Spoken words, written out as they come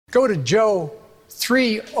Go to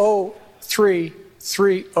JOE3-0330.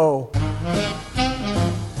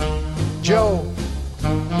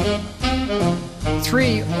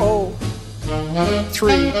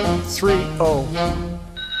 JOE3-0330.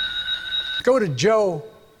 Go to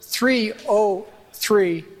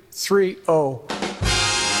JOE3-0330.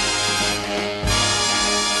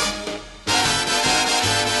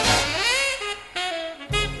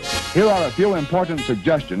 Here are a few important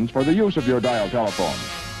suggestions for the use of your dial telephone.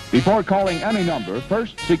 Before calling any number,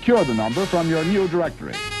 first secure the number from your new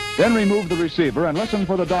directory. Then remove the receiver and listen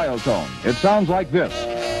for the dial tone. It sounds like this.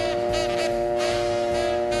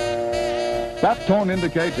 That tone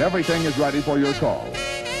indicates everything is ready for your call.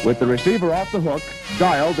 With the receiver off the hook,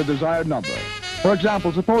 dial the desired number. For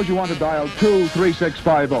example, suppose you want to dial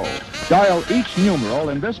 23650. Dial each numeral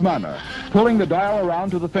in this manner, pulling the dial around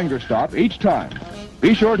to the finger stop each time.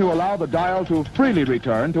 Be sure to allow the dial to freely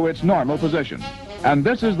return to its normal position. And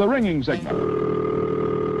this is the ringing signal.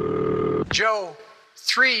 Joe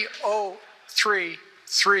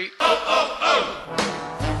 30330.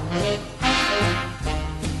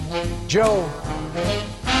 Joe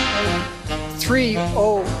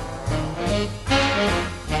 3030.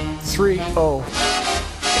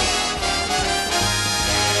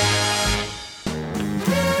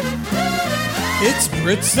 It's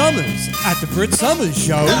Brit Summers at the Brit Summers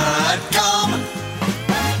Show. .com.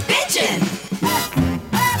 Bitchin'.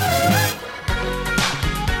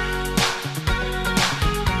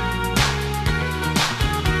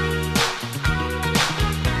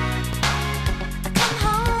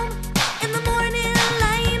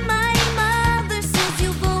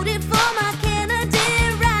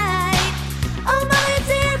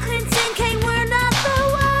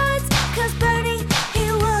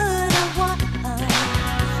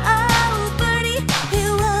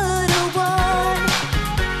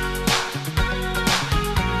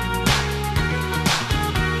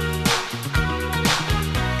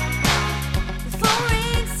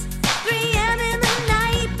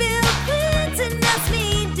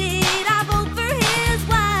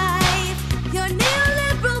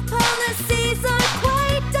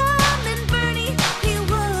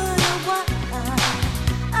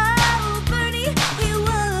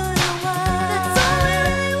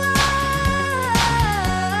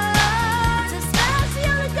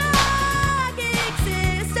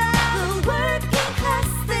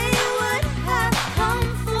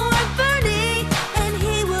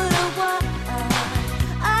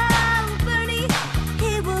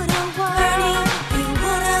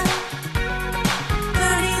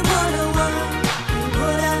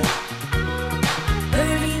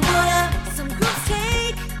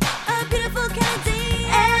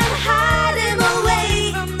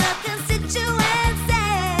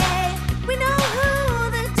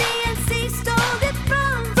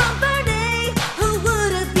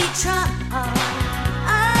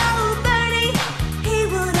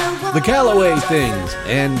 The Callaway Things,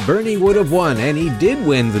 and Bernie would have won, and he did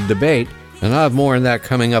win the debate. And I'll have more on that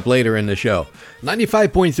coming up later in the show.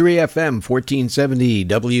 95.3 FM, 1470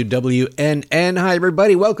 WWNN. Hi,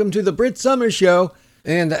 everybody. Welcome to the Brit Summer Show.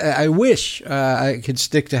 And I wish I could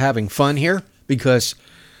stick to having fun here, because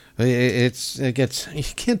it gets, you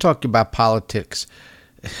can't talk about politics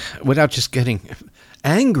without just getting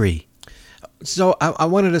angry. So I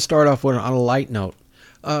wanted to start off on a light note.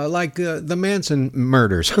 Like the Manson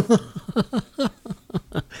murders.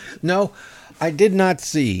 No, I did not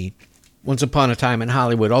see Once Upon a Time in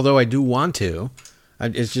Hollywood, although I do want to.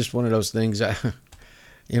 It's just one of those things,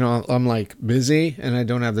 I'm like busy and I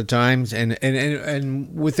don't have the time.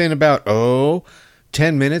 And within about,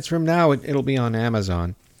 10 minutes from now, it'll be on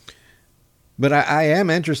Amazon. But I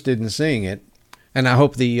am interested in seeing it. And I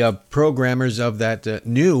hope the programmers of that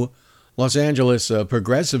new Los Angeles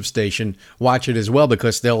progressive station watch it as well,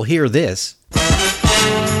 because they'll hear this.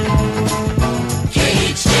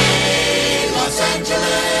 KHJ Los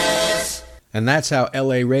Angeles. And that's how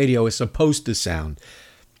LA radio is supposed to sound.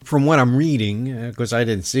 From what I'm reading, because I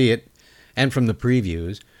didn't see it, and from the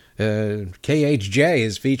previews, KHJ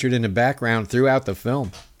is featured in the background throughout the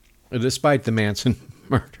film, despite the Manson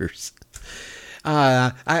murders.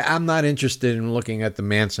 I'm not interested in looking at the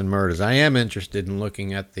Manson murders. I am interested in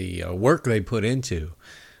looking at the work they put into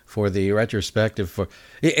for the retrospective. And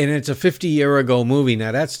it's a 50-year-ago movie.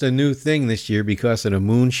 Now, that's the new thing this year because of the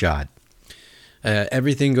moonshot.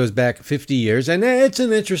 Everything goes back 50 years. And it's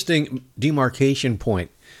an interesting demarcation point,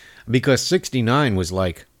 because 69 was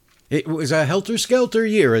like, it was a helter-skelter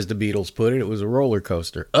year, as the Beatles put it. It was a roller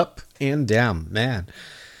coaster, up and down. Man,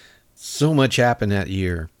 so much happened that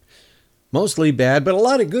year. Mostly bad, but a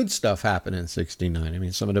lot of good stuff happened in 69. I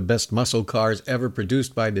mean, some of the best muscle cars ever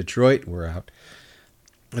produced by Detroit were out.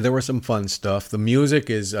 There was some fun stuff. The music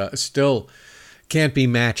is still can't be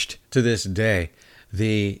matched to this day.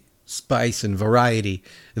 The spice and variety,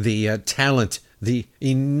 the talent, the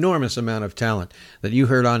enormous amount of talent that you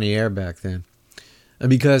heard on the air back then.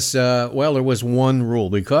 Because, well, there was one rule.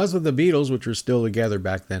 Because of the Beatles, which were still together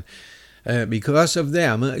back then, because of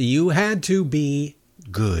them, you had to be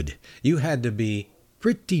good. You had to be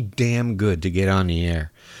pretty damn good to get on the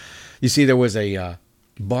air. You see, there was a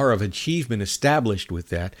bar of achievement established with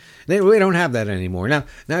that. We don't have that anymore. Now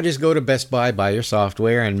just go to Best Buy, buy your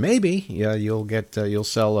software, and maybe you'll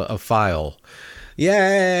sell a file.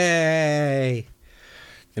 Yay!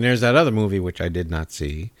 And there's that other movie which I did not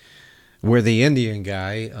see, where the Indian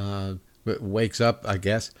guy wakes up, I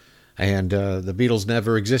guess, and the Beatles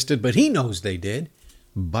never existed, but he knows they did.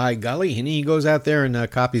 By golly, and he goes out there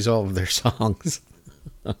and copies all of their songs.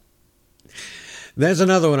 There's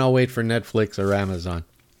another one I'll wait for Netflix or Amazon.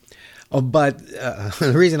 But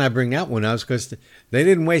the reason I bring that one up is because they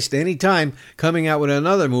didn't waste any time coming out with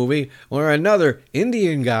another movie where another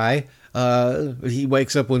Indian guy, he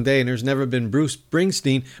wakes up one day and there's never been Bruce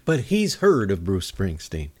Springsteen, but he's heard of Bruce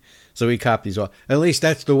Springsteen. So he copies all. At least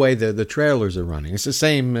that's the way the trailers are running. It's the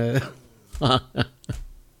same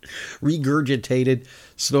regurgitated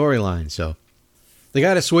storyline. So they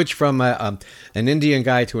got to switch from an Indian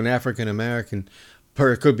guy to an African American.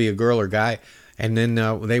 It could be a girl or guy. And then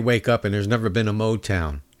they wake up and there's never been a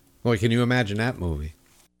Motown. Boy, can you imagine that movie?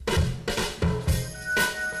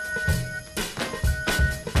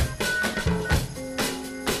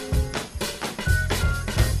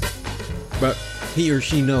 But he or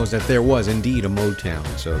she knows that there was indeed a Motown,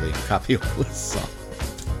 so they copy all this song.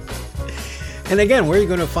 And again, where are you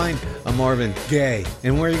going to find a Marvin Gaye?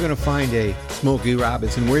 And where are you going to find a Smokey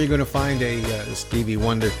Robinson? Where are you going to find a Stevie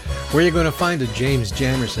Wonder? Where are you going to find a James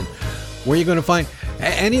Jamerson? Where are you going to find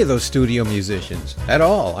any of those studio musicians at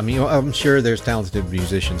all? I mean, I'm sure there's talented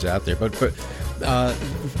musicians out there, but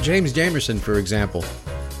James Jamerson, for example,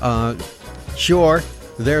 sure,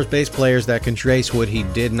 there's bass players that can trace what he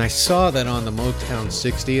did, and I saw that on the Motown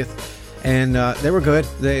 60th. And they were good.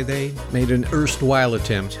 They made an erstwhile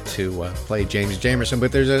attempt to play James Jamerson,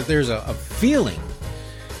 but there's a feeling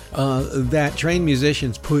that trained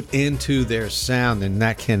musicians put into their sound, and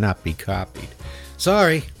that cannot be copied.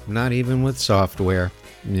 Sorry, not even with software,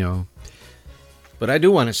 you know. But I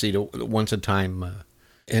do want to see the Once a Time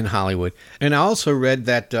in Hollywood, and I also read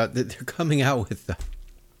that they're coming out with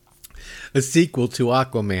a sequel to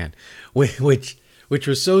Aquaman, which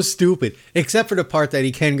was so stupid, except for the part that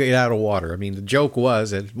he can get out of water. I mean, the joke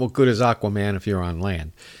was, what good is Aquaman if you're on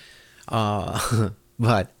land?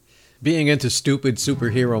 But being into stupid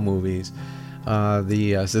superhero movies,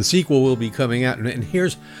 the sequel will be coming out. And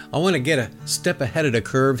I want to get a step ahead of the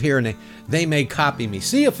curve here, and they may copy me.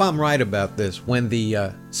 See if I'm right about this when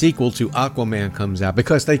the sequel to Aquaman comes out,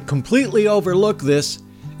 because they completely overlook this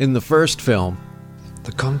in the first film.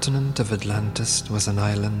 The continent of Atlantis was an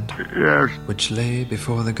island which lay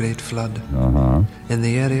before the Great Flood in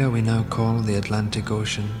the area we now call the Atlantic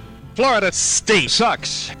Ocean. Florida State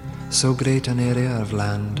sucks. So great an area of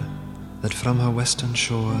land that from her western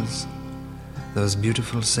shores those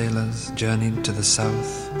beautiful sailors journeyed to the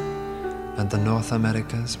South and the North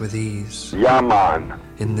Americas with ease. Yeah, man.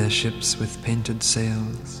 In their ships with painted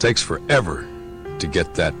sails. Takes forever to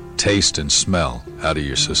get that taste and smell out of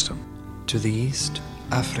your system. To the east,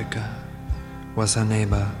 Africa was her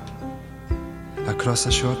neighbor, across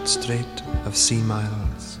a short strait of sea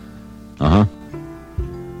miles.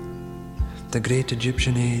 The great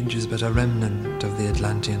Egyptian age is but a remnant of the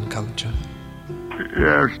Atlantean culture.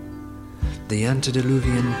 Yes. The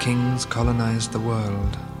antediluvian kings colonized the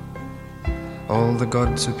world. All the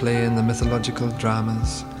gods who play in the mythological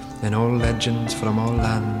dramas, in all legends from all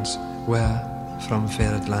lands, were from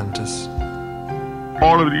fair Atlantis.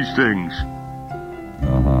 All of these things.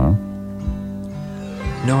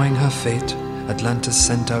 Knowing her fate, Atlantis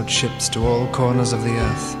sent out ships to all corners of the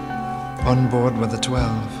earth. On board were the 12.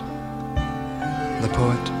 The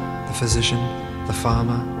poet, the physician, the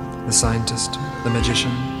farmer, the scientist, the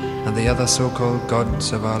magician, and the other so-called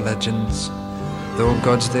gods of our legends. Though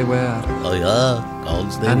gods they were. Oh yeah,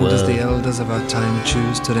 gods they and were. As the elders of our time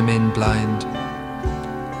choose to remain blind,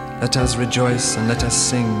 let us rejoice and let us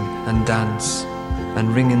sing and dance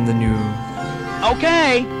and ring in the new.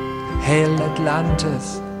 Okay. Hail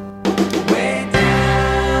Atlantis. Way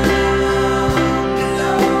down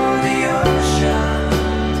below the ocean,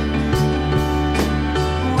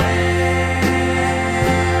 where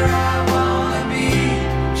I wanna be,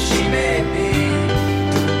 she may be.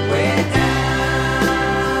 Way down.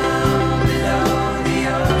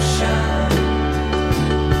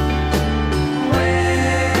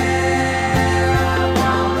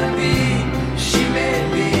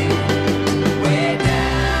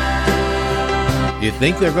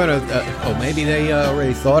 think they're going to... maybe they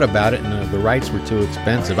already thought about it and the rights were too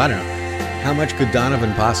expensive. I don't know. How much could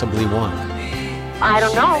Donovan possibly want? I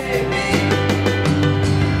don't know.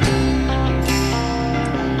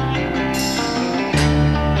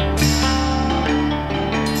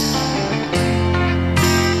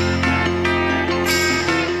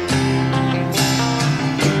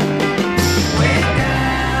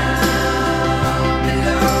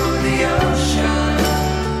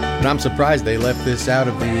 But I'm surprised they left this out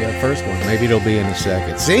of the first one. Maybe it'll be in the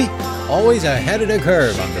second. See? Always ahead of the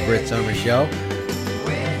curve on the Brit Summer Show.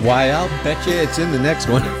 Why, I'll bet you it's in the next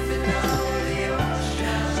one.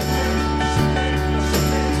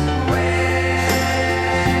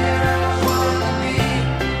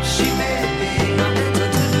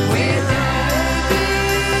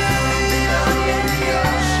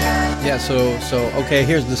 Yeah, so okay,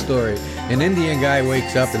 here's the story. An Indian guy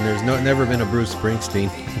wakes up and there's never been a Bruce Springsteen.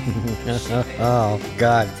 Oh,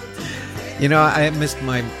 God. You know, I missed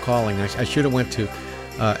my calling. I should have went to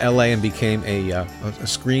L.A. and became a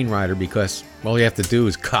screenwriter, because all you have to do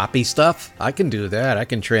is copy stuff. I can do that. I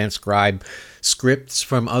can transcribe scripts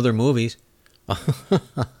from other movies. By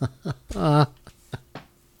the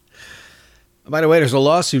way, there's a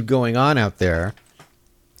lawsuit going on out there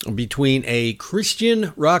between a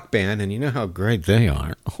Christian rock band, and you know how great they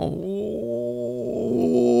are.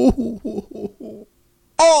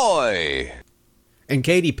 Oi! And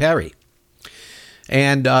Katy Perry.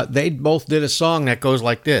 And they both did a song that goes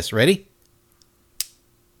like this. Ready?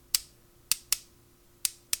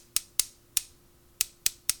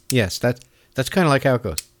 Yes, that's kind of like how it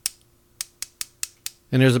goes.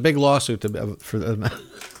 And there's a big lawsuit for the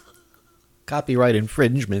copyright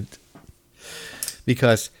infringement.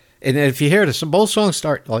 Because, and if you hear this, both songs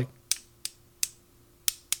start like,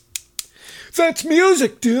 that's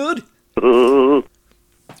music, dude.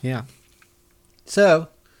 Yeah. So,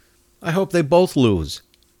 I hope they both lose.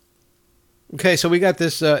 Okay, so we got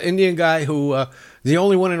this Indian guy who, the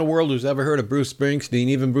only one in the world who's ever heard of Bruce Springsteen.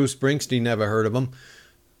 Even Bruce Springsteen never heard of him.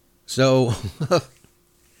 So,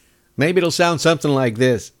 maybe it'll sound something like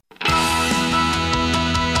this.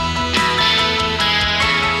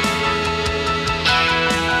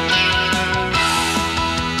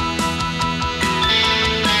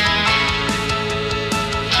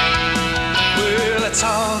 It's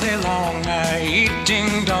all day long I eat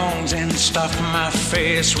ding-dongs and stuff my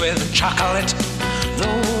face with chocolate.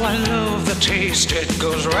 Though I love the taste, it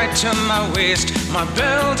goes right to my waist. My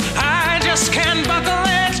belt, I just can't buckle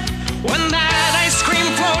it. When that ice cream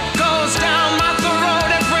float goes down my throat,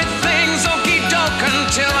 everything's okey-doke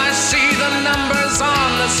until I see the numbers on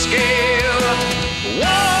the scale.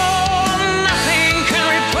 Whoa, nothing can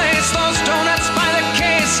replace those donuts by the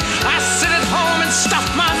case. I sit at home and stuff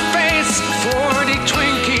my face. 40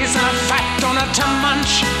 Twinkies and a fat donut to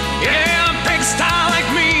munch. Yeah, a big star like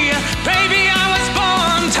me. Baby, I was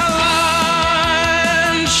born to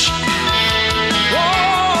lunch.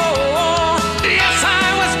 Whoa, yes,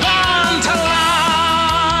 I was born to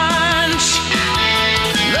lunch.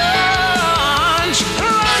 Lunch,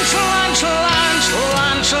 lunch, lunch, lunch,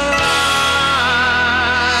 lunch, lunch.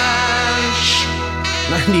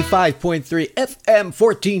 95.3 FM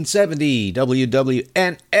 1470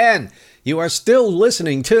 WWNN. You are still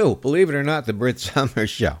listening to, believe it or not, the Brit Summer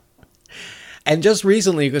Show. And just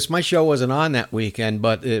recently, because my show wasn't on that weekend,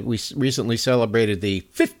 but we recently celebrated the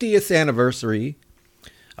 50th anniversary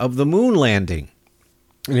of the moon landing.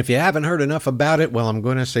 And if you haven't heard enough about it, well, I'm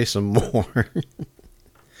going to say some more.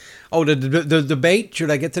 Oh, the debate?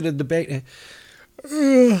 Should I get to the debate?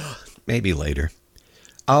 Maybe later.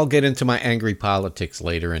 I'll get into my angry politics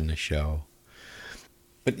later in the show.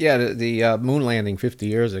 But yeah, the moon landing 50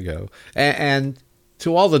 years ago. And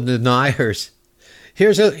to all the deniers,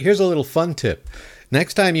 here's a little fun tip.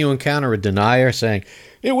 Next time you encounter a denier saying,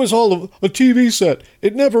 it was all a TV set,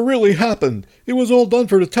 it never really happened, it was all done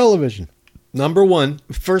for the television. Number one,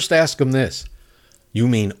 first ask them this. You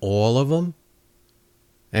mean all of them?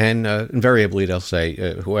 And invariably they'll say,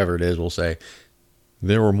 whoever it is will say,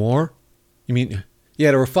 there were more? You mean,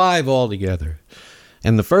 yeah, there were 5 altogether.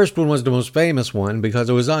 And the first one was the most famous one because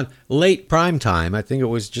it was on late prime time. I think it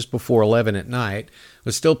was just before 11 at night. It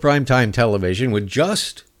was still primetime television with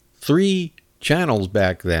just 3 channels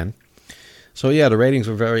back then. So yeah, the ratings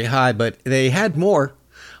were very high, but they had more,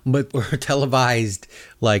 but were televised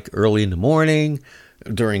like early in the morning,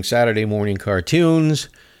 during Saturday morning cartoons,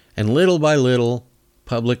 and little by little,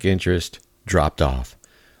 public interest dropped off.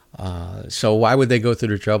 So why would they go through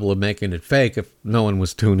the trouble of making it fake if no one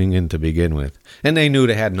was tuning in to begin with? And they knew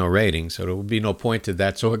they had no ratings, so there would be no point to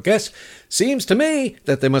that. So I guess, seems to me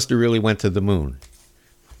that they must have really went to the moon.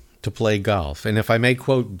 to play golf. And if I may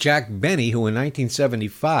quote Jack Benny, who in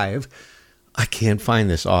 1975, I can't find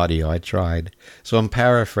this audio, I tried. So I'm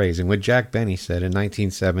paraphrasing what Jack Benny said in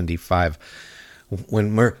 1975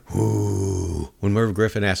 when Merv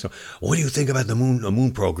Griffin asked him, what do you think about the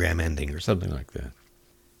moon program ending or something like that?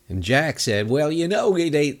 And Jack said, well, you know,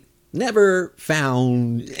 they never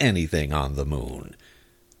found anything on the moon.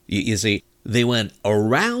 You see, they went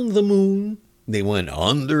around the moon, they went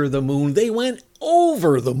under the moon, they went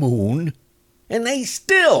over the moon, and they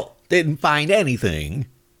still didn't find anything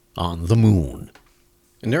on the moon.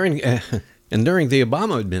 And during the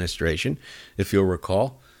Obama administration, if you'll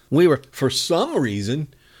recall, we were, for some reason,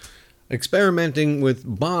 experimenting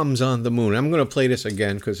with bombs on the moon. I'm going to play this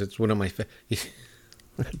again because it's one of my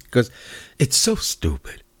because it's so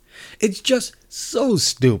stupid. It's just so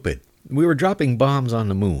stupid. We were dropping bombs on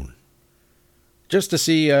the moon just to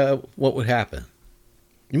see what would happen.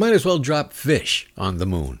 You might as well drop fish on the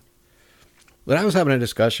moon. But I was having a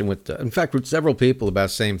discussion with several people about the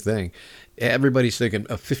same thing. Everybody's thinking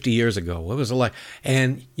of 50 years ago. What was it like?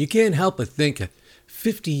 And you can't help but think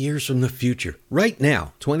 50 years from the future, right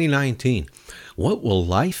now, 2019. What will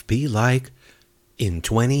life be like in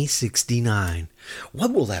 2069?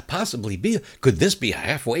 What will that possibly be? Could this be a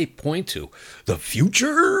halfway point to the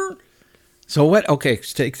future? So what? Okay,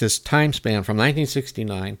 let's take this time span from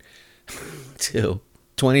 1969 to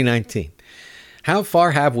 2019. How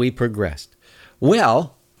far have we progressed?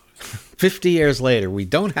 Well, 50 years later, we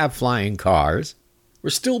don't have flying cars. We're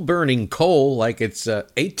still burning coal like it's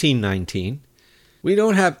 1819. We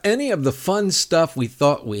don't have any of the fun stuff we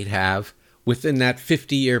thought we'd have within that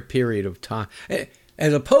 50-year period of time.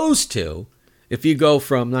 As opposed to, if you go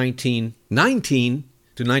from 1919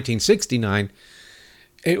 to 1969,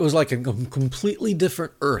 it was like a completely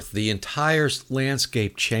different Earth. The entire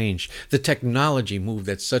landscape changed. The technology moved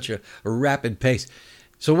at such a rapid pace.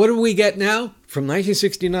 So what do we get now? From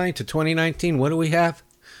 1969 to 2019, what do we have?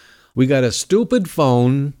 We got a stupid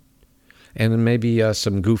phone and then maybe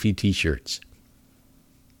some goofy T-shirts.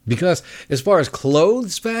 Because as far as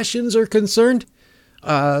clothes fashions are concerned,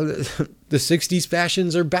 the 60s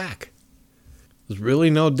fashions are back. There's really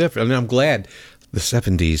no difference. I mean, I'm glad the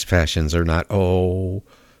 70s fashions are not. Oh,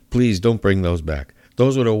 please don't bring those back.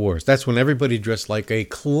 Those were the worst. That's when everybody dressed like a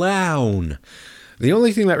clown. The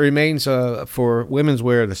only thing that remains for women's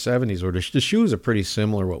wear in the 70s, or the shoes are pretty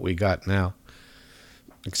similar what we got now,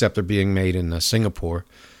 except they're being made in Singapore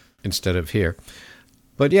instead of here.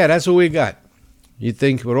 But yeah, that's what we got. You'd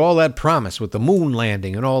think with all that promise, with the moon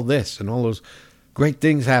landing and all this and all those great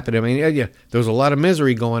things happening. I mean, yeah, there was a lot of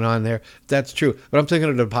misery going on there. That's true. But I'm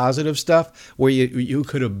thinking of the positive stuff where you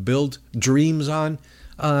could have built dreams on.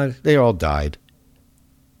 They all died.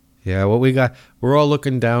 Yeah, what we got, we're all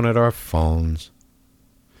looking down at our phones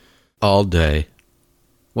all day.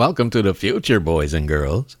 Welcome to the future, boys and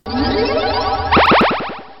girls.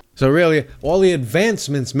 So really, all the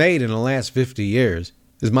advancements made in the last 50 years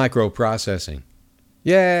is microprocessing.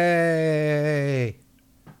 Yay!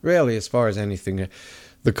 Really, as far as anything,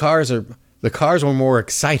 the cars were more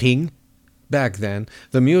exciting back then.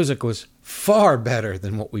 The music was far better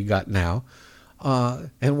than what we got now,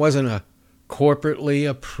 and wasn't a corporately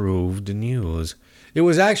approved news. It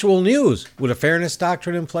was actual news with a fairness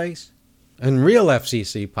doctrine in place and real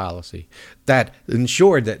FCC policy that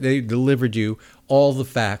ensured that they delivered you all the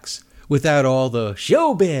facts without all the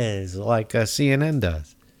showbiz like CNN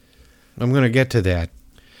does. I'm going to get to that.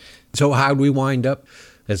 So how'd we wind up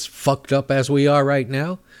as fucked up as we are right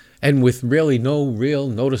now? And with really no real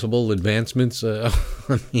noticeable advancements? I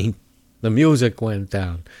mean, the music went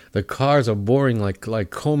down. The cars are boring like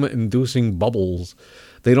coma-inducing bubbles.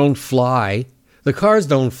 They don't fly. The cars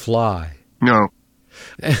don't fly. No.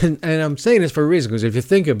 And I'm saying this for a reason, because if you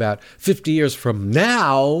think about 50 years from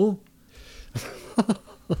now...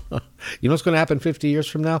 You know what's going to happen 50 years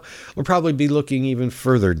from now? We'll probably be looking even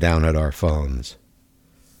further down at our phones.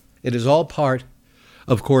 It is all part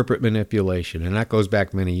of corporate manipulation, and that goes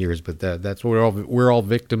back many years, but that's what we're all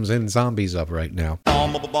victims and zombies of right now.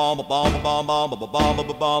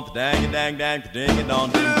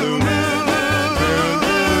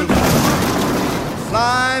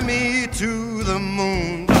 Fly me to the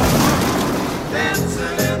moon,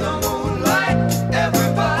 dancing in the moonlight,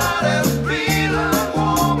 everybody's feeling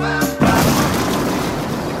warm and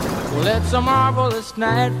bright. Well, it's a marvelous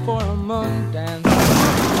night for a moon dance.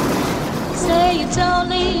 Say it's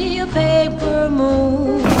only a paper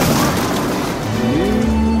moon. Blue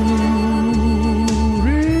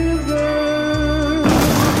river,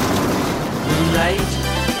 light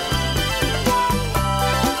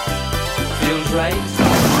feels right.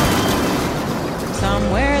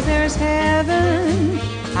 Somewhere there's heaven,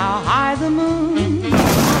 how high the moon.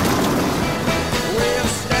 We'll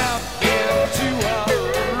step into a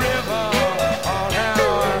river on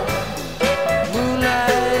our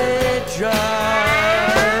moonlight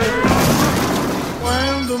drive.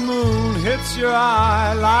 When the moon hits your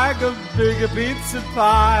eye like a big pizza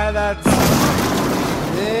pie, that's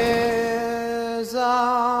there's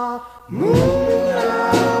a moon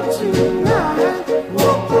out tonight.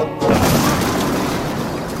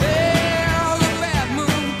 There's a bad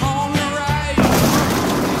moon on the right.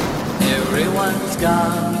 Everyone's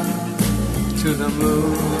gone to the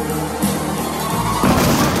moon.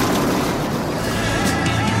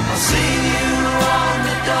 I'll see you on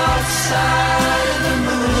the dark side of the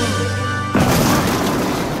moon.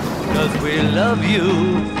 'Cause we love you,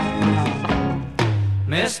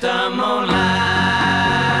 Mr. Moonlight.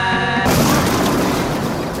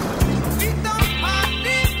 It don't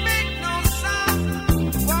hardly make no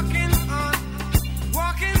sound. Walking on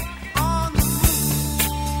the moon.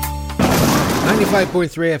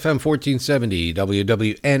 95.3 FM 1470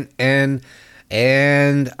 WWNN.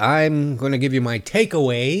 And I'm going to give you my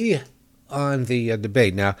takeaway on the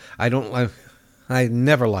debate. Now, I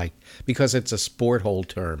never like, because it's a sport hole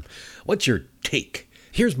term. What's your take?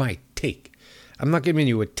 Here's my take. I'm not giving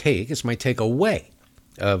you a take. It's my takeaway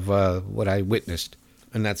of what I witnessed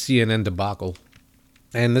in that CNN debacle.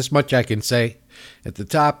 And this much I can say at the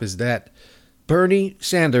top is that Bernie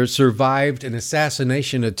Sanders survived an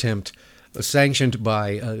assassination attempt sanctioned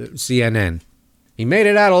by CNN. He made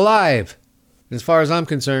it out alive. As far as I'm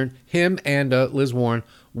concerned, him and Liz Warren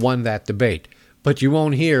won that debate. But you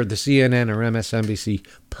won't hear the CNN or MSNBC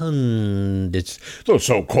pundits, the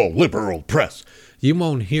so-called liberal press. You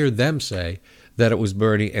won't hear them say that it was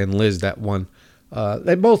Bernie and Liz that won.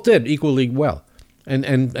 They both did equally well.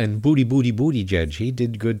 And Booty Judge, he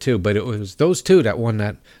did good too. But it was those two that won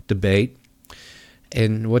that debate.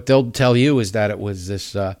 And what they'll tell you is that it was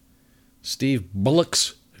this Steve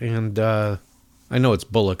Bullock's, and I know it's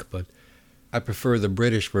Bullock, but I prefer the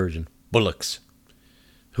British version, Bullock's,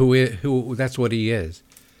 who that's what he is.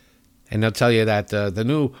 And they'll tell you that the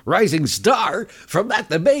new rising star from that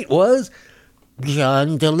debate was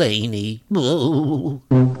John Delaney. Boy,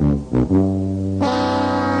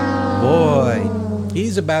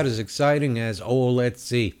 he's about as exciting as, let's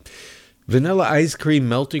see, vanilla ice cream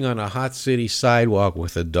melting on a hot city sidewalk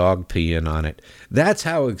with a dog peeing on it. That's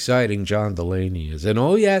how exciting John Delaney is. And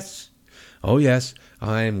oh yes,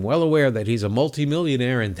 I'm well aware that he's a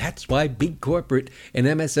multimillionaire, and that's why big corporate and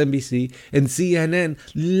MSNBC and CNN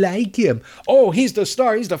like him. Oh, he's the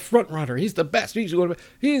star. He's the front runner. He's the best.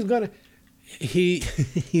 He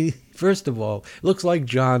first of all, looks like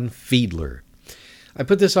John Fiedler. I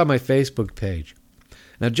put this on my Facebook page.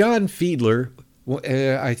 Now, John Fiedler,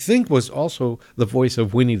 I think, was also the voice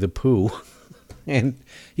of Winnie the Pooh. And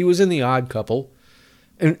he was in The Odd Couple.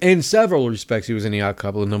 In several respects, he was in The Odd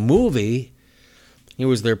Couple. In the movie, he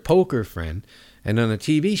was their poker friend. And on a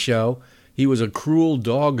TV show, he was a cruel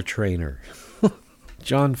dog trainer.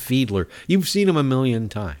 John Fiedler. You've seen him a million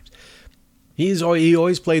times. He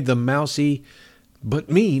always played the mousy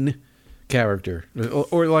but mean character.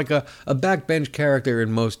 Or like a backbench character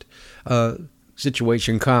in most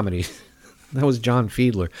situation comedies. That was John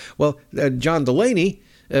Fiedler. Well, John Delaney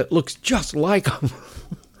looks just like him.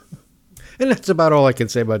 And that's about all I can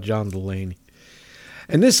say about John Delaney.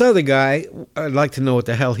 And this other guy, I'd like to know what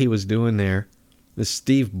the hell he was doing there. This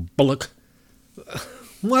Steve Bullock.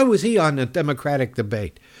 Why was he on the Democratic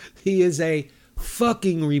debate? He is a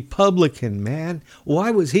fucking Republican, man. Why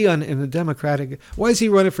was he in the Democratic? Why is he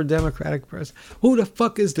running for Democratic president? Who the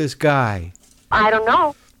fuck is this guy? I don't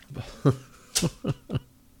know.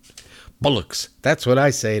 Bullocks. That's what I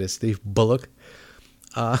say to Steve Bullock.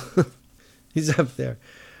 He's up there.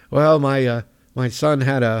 Well, my son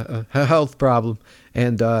had a health problem,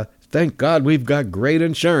 and thank God we've got great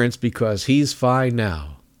insurance because he's fine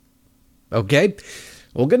now. Okay?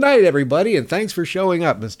 Well, good night, everybody, and thanks for showing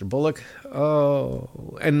up, Mr. Bullock.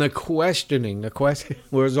 Oh, and the question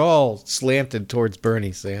was all slanted towards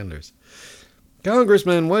Bernie Sanders.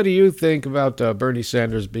 Congressman, what do you think about Bernie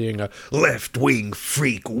Sanders being a left-wing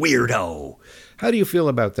freak weirdo? How do you feel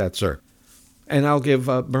about that, sir? And I'll give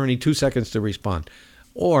Bernie 2 seconds to respond.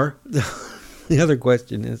 Or the other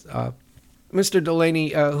question is, Mr. Delaney,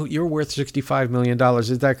 you're worth $65 million.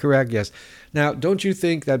 Is that correct? Yes. Now, don't you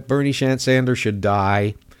think that Bernie Sanders should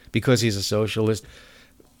die because he's a socialist?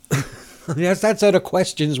 Yes, that's how the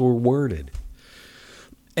questions were worded.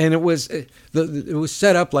 And it was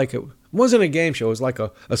set up like it wasn't a game show. It was like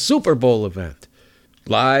a Super Bowl event.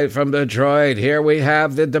 Live from Detroit, here we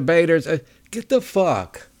have the debaters. Get the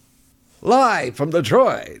fuck. live from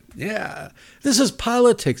Detroit. Yeah. This is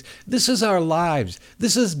politics. This is our lives.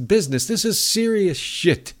 This is business. This is serious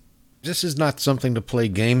shit. This is not something to play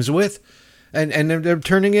games with. And they're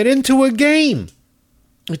turning it into a game.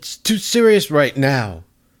 It's too serious right now,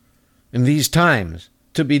 in these times,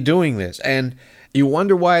 to be doing this. And you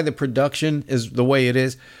wonder why the production is the way it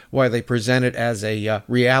is, why they present it as a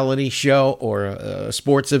reality show or a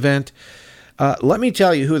sports event. Let me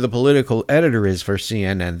tell you who the political editor is for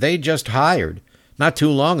CNN. They just hired, not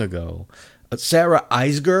too long ago, Sarah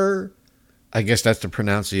Eisger. I guess that's the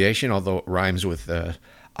pronunciation, although it rhymes with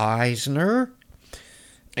Eisner.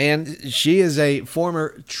 And she is a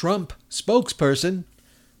former Trump spokesperson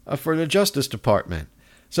for the Justice Department.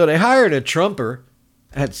 So they hired a Trumper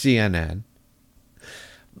at CNN.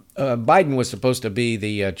 Biden was supposed to be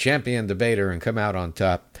the champion debater and come out on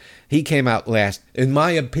top. He came out last, in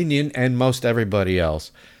my opinion, and most everybody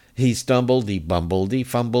else. He stumbled, he bumbled, he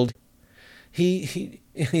fumbled. He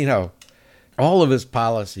all of his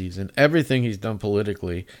policies and everything he's done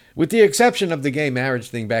politically, with the exception of the gay marriage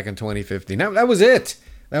thing back in 2015. That was it.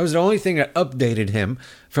 That was the only thing that updated him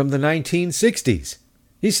from the 1960s.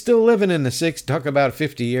 He's still living in the 60s. Talk about a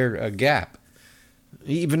 50-year gap.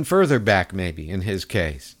 Even further back, maybe, in his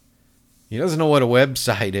case. He doesn't know what a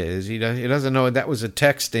website is. He doesn't know that was a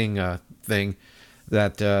texting thing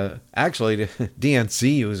that actually the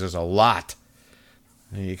DNC uses a lot.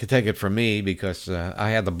 You could take it from me because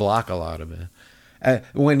I had to block a lot of it.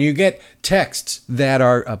 When you get texts that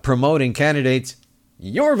are promoting candidates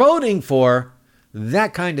you're voting for,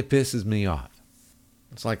 that kind of pisses me off.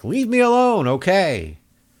 It's like, leave me alone, okay?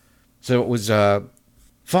 So it was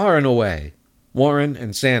far and away. Warren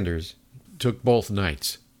and Sanders took both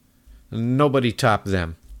nights. Nobody topped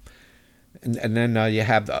them. And then you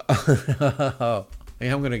have the...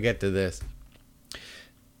 I'm going to get to this.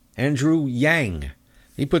 Andrew Yang.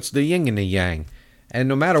 He puts the yin in the yang. And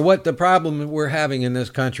no matter what the problem we're having in this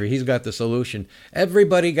country, he's got the solution.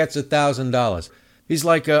 Everybody gets $1,000. He's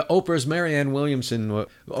like Oprah's Marianne Williamson,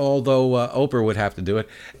 although Oprah would have to do it.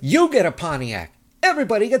 You get a Pontiac.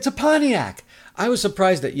 Everybody gets a Pontiac. I was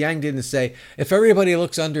surprised that Yang didn't say, if everybody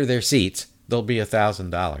looks under their seats, there'll be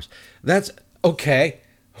 $1,000. That's okay.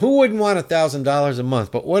 Who wouldn't want $1,000 a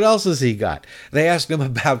month? But what else has he got? They asked him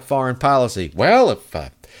about foreign policy. Well, if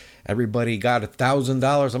everybody got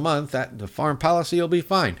 $1,000 a month, the foreign policy will be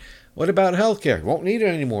fine. What about health care? Won't need it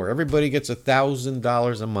anymore. Everybody gets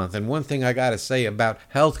 $1,000 a month. And one thing I got to say about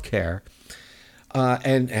health care,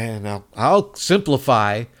 and I'll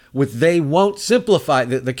simplify with they won't simplify,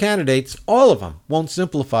 the candidates, all of them won't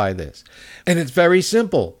simplify this. And it's very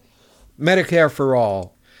simple. Medicare for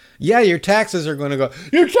all. Yeah, your taxes are going to go.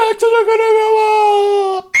 Your taxes are going to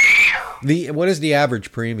go up. What is the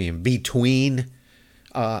average premium? Between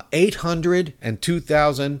 $800 and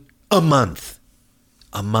 $2,000 a month.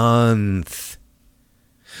 A month.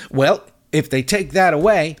 Well, if they take that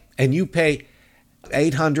away and you pay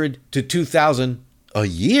 $800 to $2,000 a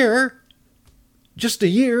year, just a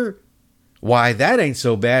year, why, that ain't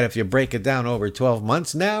so bad if you break it down over 12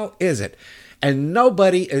 months now, is it? And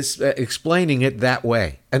nobody is explaining it that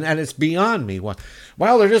way. And it's beyond me. Well,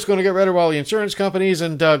 they're just going to get rid of all the insurance companies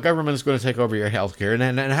and government is going to take over your health care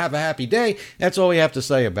and have a happy day. That's all we have to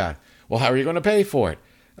say about it. Well, how are you going to pay for it?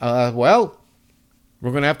 Well,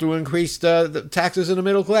 we're going to have to increase the taxes in the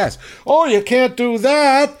middle class. Oh, you can't do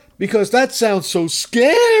that because that sounds so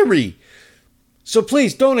scary. So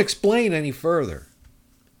please don't explain any further.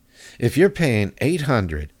 If you're paying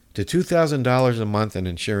 $800 to $2,000 a month in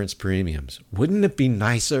insurance premiums, wouldn't it be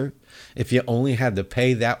nicer if you only had to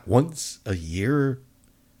pay that once a year?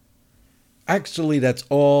 Actually, that's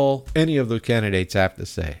all any of the candidates have to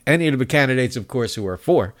say. Any of the candidates, of course, who are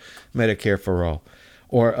for Medicare for all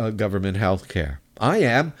or government health care. I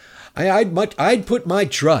am. I'd put my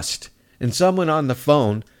trust in someone on the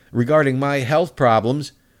phone regarding my health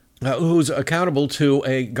problems who's accountable to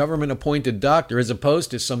a government-appointed doctor as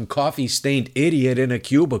opposed to some coffee-stained idiot in a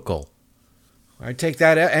cubicle. I'd take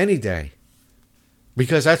that any day.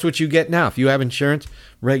 Because that's what you get now. If you have insurance,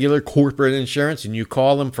 regular corporate insurance, and you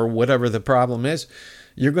call them for whatever the problem is,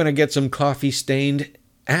 you're going to get some coffee-stained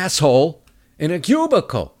asshole in a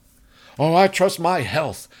cubicle. Oh, I trust my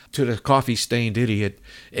health to the coffee-stained idiot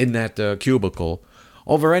in that cubicle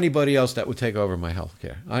over anybody else that would take over my health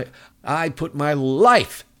care. I put my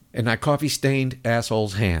life in that coffee-stained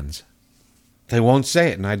asshole's hands. They won't say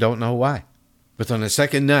it, and I don't know why. But on the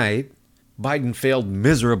second night, Biden failed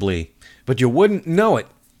miserably. But you wouldn't know it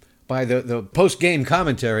by the post-game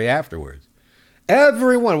commentary afterwards.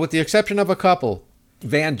 Everyone, with the exception of a couple,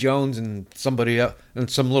 Van Jones and somebody else, and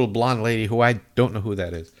some little blonde lady who I don't know who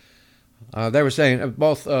that is. They were saying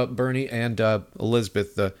both Bernie and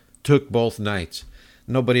Elizabeth took both nights.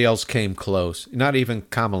 Nobody else came close, not even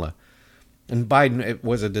Kamala. And Biden, it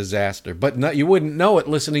was a disaster. But you wouldn't know it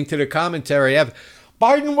listening to the commentary.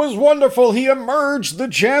 Biden was wonderful. He emerged the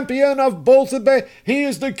champion of both. He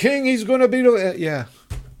is the king. He's going to be the... yeah.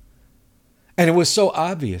 And it was so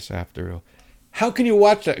obvious after all. How can you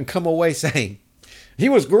watch that and come away saying, he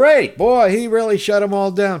was great. Boy, he really shut them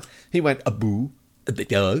all down. He went, aboo, and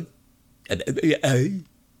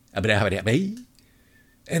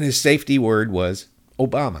his safety word was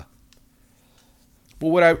Obama. But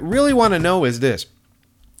what I really want to know is this.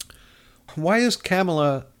 Why is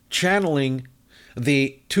Kamala channeling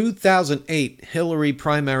the 2008 Hillary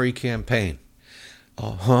primary campaign?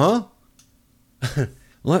 Well,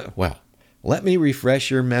 let me refresh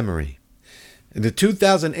your memory. In the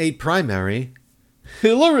 2008 primary,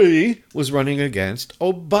 Hillary was running against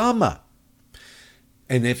Obama.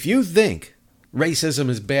 And if you think racism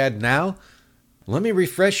is bad now, let me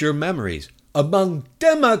refresh your memories. Among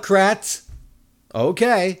Democrats,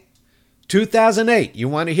 okay, 2008, you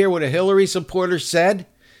want to hear what a Hillary supporter said?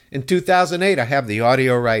 In 2008, I have the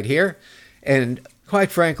audio right here. And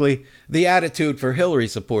quite frankly, the attitude for Hillary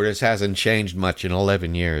supporters hasn't changed much in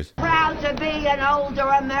 11 years. Proud to be an older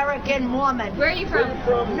American woman. Where are you from?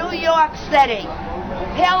 New York City.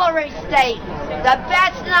 Hillary State. The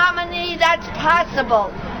best nominee that's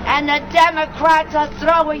possible. And the Democrats are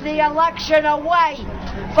throwing the election away.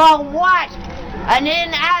 For what? An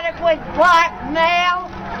inadequate black male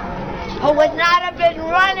who would not have been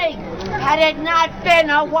running had it not been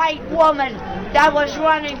a white woman that was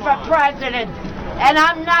running for president. And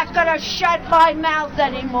I'm not going to shut my mouth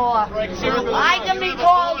anymore. I can be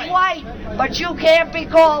called white, but you can't be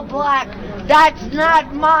called black. That's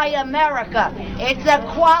not my America. It's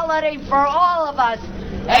equality for all of us.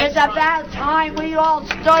 And it's about time we all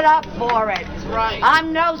stood up for it.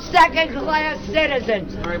 I'm no second-class citizen.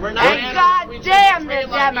 And goddamn the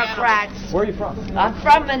Democrats. Where are you from? I'm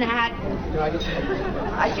from Manhattan.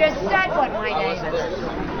 I just said what my name is.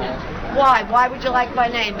 Why? Why would you like my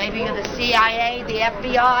name? Maybe you're the CIA, the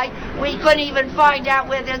FBI? We couldn't even find out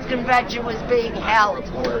where this convention was being held.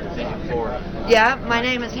 Yeah, my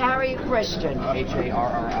name is Harriet Christian. Christian.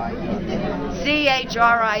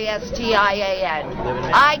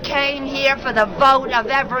 I came here for the vote of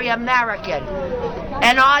every American.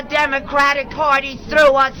 And our Democratic Party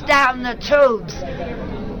threw us down the tubes.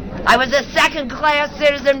 I was a second-class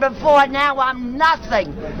citizen before, now I'm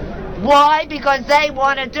nothing. Why? Because they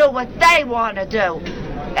want to do what they want to do.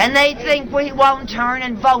 And they think we won't turn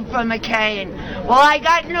and vote for McCain. Well, I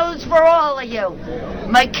got news for all of you.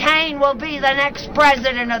 McCain will be the next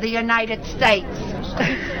president of the United States.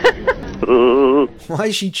 Why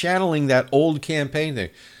is she channeling that old campaign thing?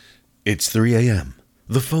 It's 3 a.m.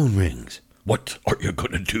 The phone rings. What are you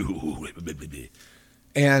going to do?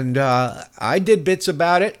 And I did bits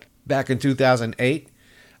about it back in 2008,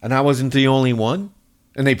 and I wasn't the only one.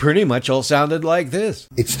 And they pretty much all sounded like this.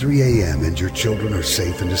 It's 3 a.m. and your children are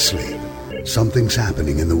safe and asleep. Something's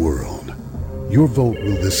happening in the world. Your vote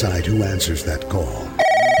will decide who answers that call.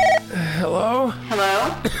 Hello?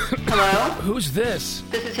 Hello? Hello? Who's this?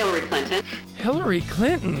 This is Hillary Clinton. Hillary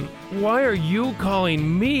Clinton? Why are you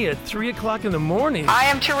calling me at 3 o'clock in the morning? I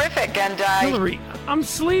am terrific, and Hillary, I'm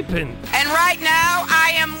sleeping. And right now,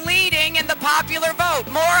 I am leading in the popular vote.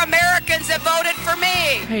 More Americans have voted for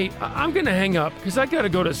me. Hey, I'm gonna hang up, because I gotta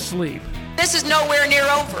go to sleep. This is nowhere near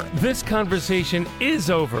over. This conversation is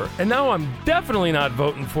over, and now I'm definitely not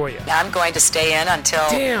voting for you. I'm going to stay in until...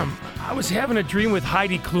 Damn, I was having a dream with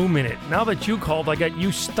Heidi Klum in it. Now that you called, I got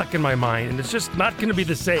you stuck in my mind, and it's just not going to be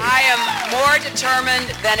the same. I am more determined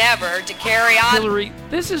than ever to carry on. Hillary,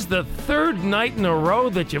 this is the third night in a row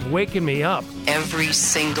that you've waken me up. Every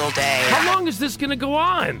single day. How long is this going to go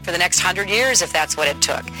on? For the next 100 years, if that's what it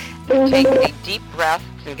took. Take a deep breath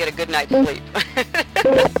and get a good night's sleep.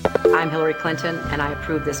 I'm Hillary Clinton, and I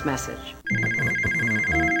approve this message.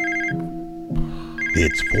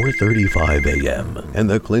 It's 4:35 a.m., and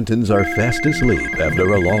the Clintons are fast asleep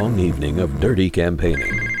after a long evening of dirty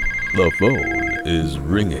campaigning. The phone is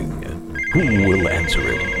ringing. Who will answer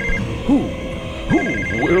it? Who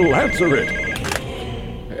will answer it?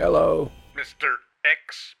 Hello? Mr.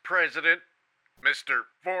 Ex-President? Mr.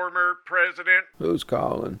 Former President? Who's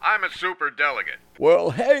calling? I'm a superdelegate. Well,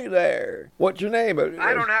 hey there. What's your name?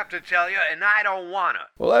 I don't have to tell you, and I don't wanna.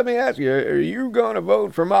 Well, let me ask you, are you going to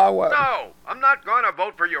vote for my wife? No, I'm not gonna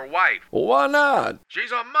vote for your wife. Well, why not?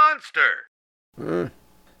 She's a monster.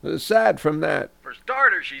 Aside from that. For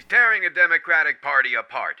starters, she's tearing the Democratic Party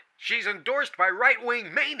apart. She's endorsed by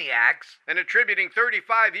right-wing maniacs and attributing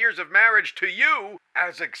 35 years of marriage to you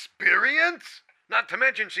as experience? Not to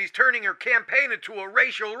mention she's turning her campaign into a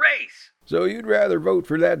racial race. So you'd rather vote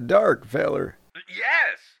for that dark feller?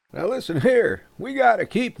 Yes. Now listen here, we gotta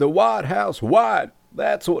keep the White House white.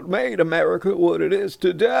 That's what made America what it is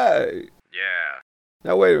today. Yeah.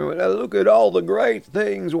 Now wait a minute, now look at all the great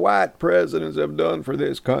things white presidents have done for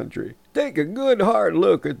this country. Take a good hard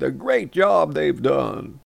look at the great job they've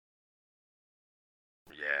done.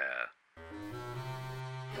 Yeah.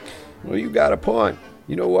 Well, you got a point.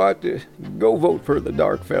 You know what? Go vote for the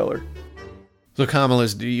dark feller. So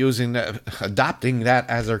Kamala's adopting that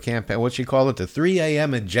as her campaign. What she call it? The 3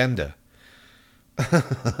 a.m. agenda.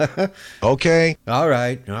 Okay. All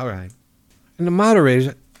right. And the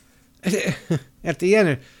moderators, at the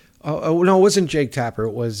end, no, it wasn't Jake Tapper.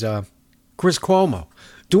 It was Chris Cuomo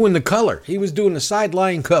doing the color. He was doing the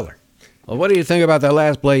sideline color. Well, what do you think about that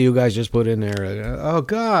last play you guys just put in there? Oh,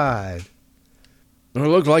 God. It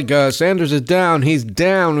looks like Sanders is down. He's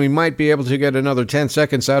down. We might be able to get another 10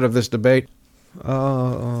 seconds out of this debate.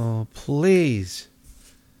 Oh, please.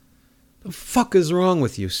 The fuck is wrong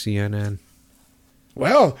with you, CNN?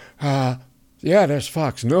 Well, yeah, there's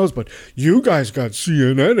Fox News, but you guys got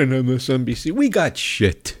CNN and MSNBC. We got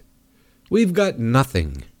shit. We've got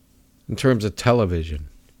nothing in terms of television.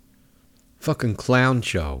 Fucking clown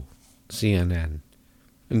show, CNN.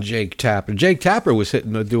 And Jake Tapper. Jake Tapper was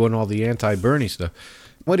doing all the anti-Bernie stuff.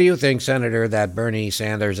 What do you think, Senator, that Bernie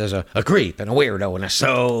Sanders is a creep and a weirdo and a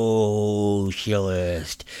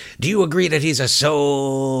socialist? Do you agree that he's a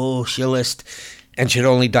socialist and should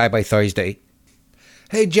only die by Thursday?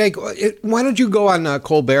 Hey, Jake, why don't you go on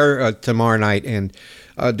Colbert tomorrow night and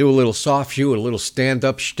do a little soft shoe, a little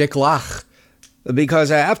stand-up shticklach?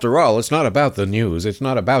 Because after all, it's not about the news. It's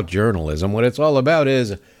not about journalism. What it's all about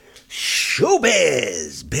is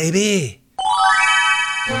showbiz, baby.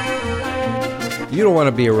 You don't want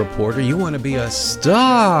to be a reporter. You want to be a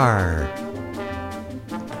star.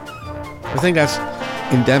 I think that's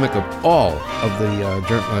endemic of all of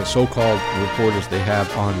the so-called reporters they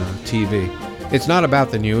have on TV. It's not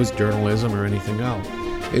about the news, journalism, or anything else.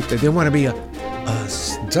 They want to be a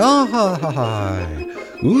star.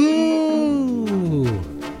 Ooh.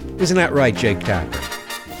 Isn't that right, Jake Tapper?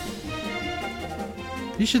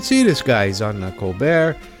 You should see this guy. He's on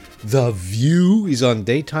Colbert, The View. He's on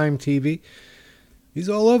daytime TV. He's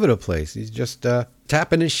all over the place. He's just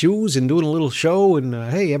tapping his shoes and doing a little show. And,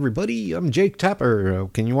 hey, everybody, I'm Jake Tapper.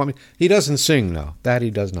 Can you want me? He doesn't sing, though. That he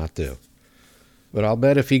does not do. But I'll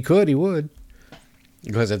bet if he could, he would.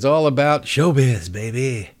 Because it's all about showbiz,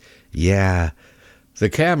 baby. Yeah. The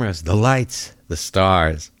cameras, the lights, the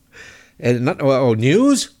stars. And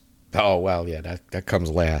news? Oh, well, yeah, that comes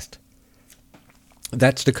last.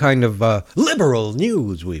 That's the kind of liberal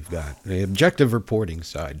news we've got, the objective reporting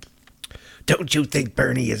side. Don't you think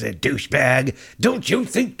Bernie is a douchebag? Don't you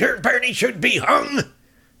think Bernie should be hung?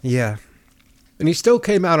 Yeah. And he still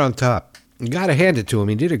came out on top. You gotta hand it to him.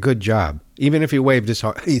 He did a good job. Even if he waved his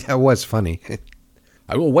heart. That was funny.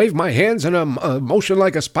 I will wave my hands in a motion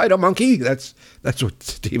like a spider monkey. That's what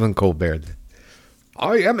Stephen Colbert did.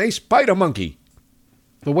 I am a spider monkey.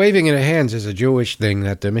 The waving in the hands is a Jewish thing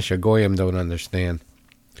that the Misha Goyim don't understand.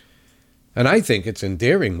 And I think it's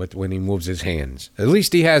endearing when he moves his hands. At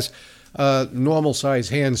least he has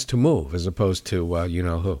normal-sized hands to move, as opposed to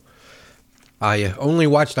you-know-who. I only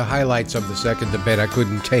watched the highlights of the second debate. I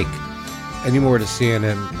couldn't take any more of the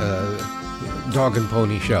CNN dog and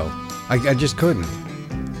pony show. I just couldn't.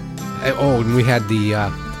 And we had the,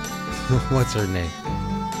 what's her name?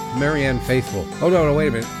 Marianne Faithfull. Oh, no, wait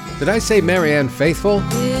a minute. Did I say Marianne Faithfull?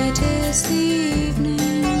 It is the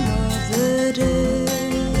evening of the day.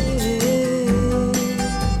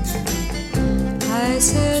 I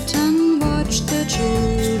sit and watch the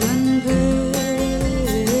children play.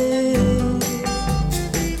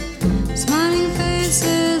 Smiling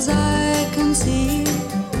faces I can see,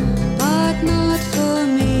 but not for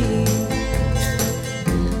me.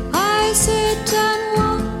 I sit and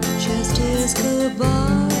watch as tears go by.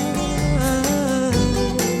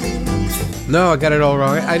 No, I got it all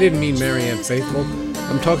wrong. I didn't mean Marianne Faithfull.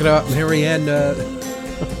 I'm talking about Marianne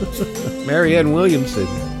Williamson.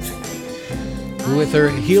 With her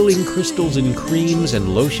healing crystals and creams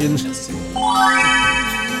and lotions.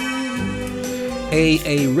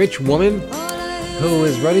 A rich woman who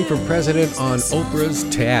is running for president on Oprah's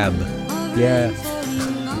tab. Yeah.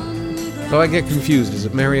 So I get confused. Is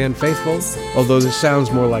it Marianne Faithfull? Although this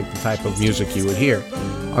sounds more like the type of music you would hear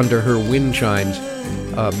under her wind chimes.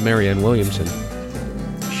 Marianne Williamson.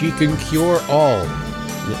 She can cure all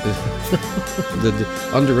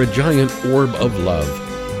under a giant orb of love.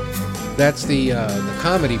 That's the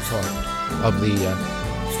comedy part of the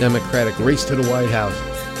Democratic race to the White House.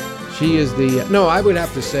 She is the, no, I would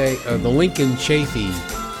have to say the Lincoln Chafee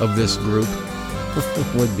of this group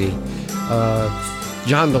would be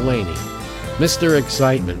John Delaney, Mr.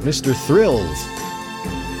 Excitement, Mr. Thrills.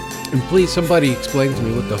 And please, somebody explain to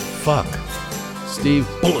me what the fuck Steve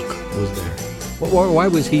Bullock was there. Why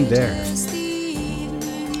was he there?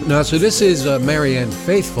 Now, so this is Marianne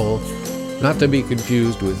Faithfull, not to be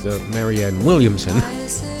confused with Marianne Williamson.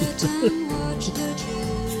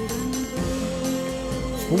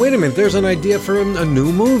 Well, wait a minute, there's an idea for a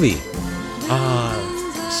new movie.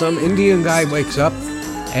 Some Indian guy wakes up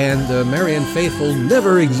and Marianne Faithfull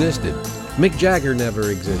never existed. Mick Jagger never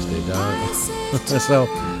existed.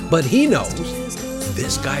 But he knows.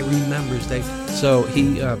 This guy remembers. So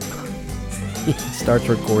he starts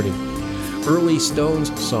recording early Stones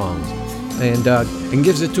songs and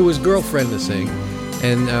gives it to his girlfriend to sing,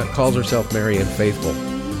 and calls herself Marianne Faithfull.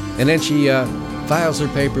 And then she files her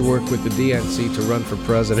paperwork with the DNC to run for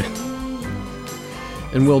president,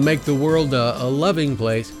 and will make the world a loving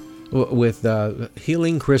place with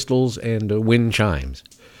healing crystals and wind chimes.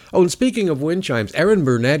 Oh, and speaking of wind chimes, Erin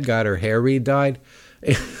Burnett got her hair re-dyed,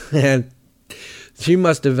 and she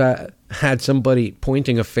must have had somebody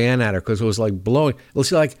pointing a fan at her because it was like blowing. It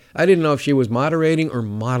was like, I didn't know if she was moderating or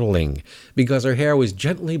modeling, because her hair was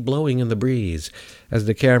gently blowing in the breeze as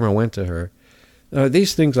the camera went to her.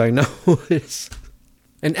 These things I notice.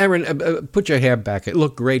 And Erin, put your hair back. It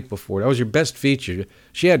looked great before. That was your best feature.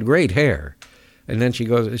 She had great hair. And then she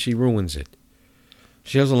ruins it.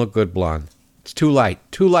 She doesn't look good blonde. It's too light.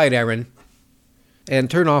 Too light, Erin.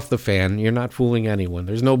 And turn off the fan. You're not fooling anyone.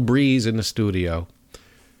 There's no breeze in the studio.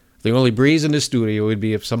 The only breeze in the studio would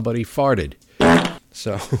be if somebody farted.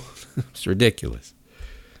 So, it's ridiculous.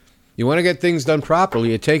 You want to get things done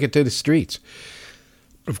properly, you take it to the streets.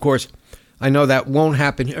 Of course, I know that won't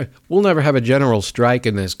happen here. We'll never have a general strike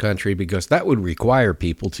in this country because that would require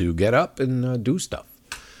people to get up and do stuff.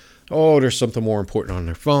 Oh, there's something more important on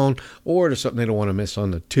their phone, or there's something they don't want to miss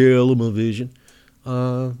on the television.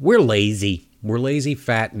 We're lazy. We're lazy,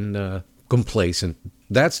 fat, and complacent.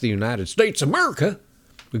 That's the United States of America.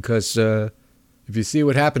 Because if you see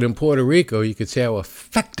what happened in Puerto Rico, you can see how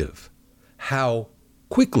effective, how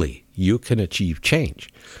quickly you can achieve change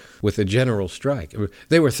with a general strike.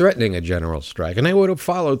 They were threatening a general strike, and they would have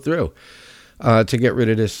followed through to get rid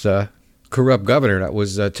of this corrupt governor that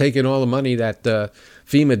was taking all the money that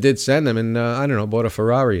FEMA did send them and, I don't know, bought a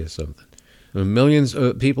Ferrari or something. Millions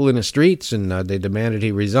of people in the streets, and they demanded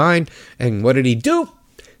he resign. And what did he do?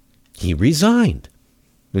 He resigned.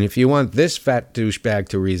 And if you want this fat douchebag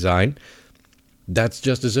to resign, that's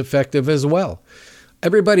just as effective as well.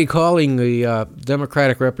 Everybody calling the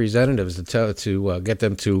Democratic representatives to get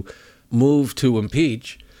them to move to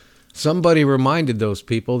impeach, somebody reminded those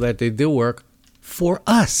people that they do work for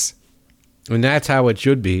us. And that's how it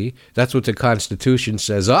should be. That's what the Constitution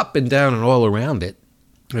says, up and down and all around it.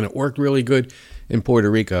 And it worked really good in Puerto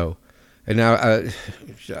Rico. And now,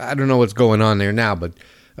 I don't know what's going on there now, but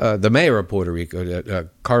the mayor of Puerto Rico,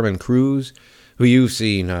 Carmen Cruz, who you've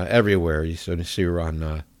seen everywhere. You see her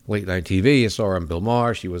on late night TV. You saw her on Bill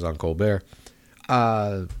Maher. She was on Colbert.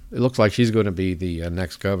 It looks like she's going to be the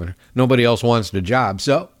next governor. Nobody else wants the job,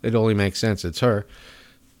 so it only makes sense it's her.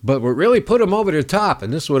 But what really put him over the top,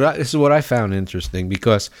 and this is what I found interesting,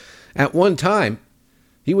 because at one time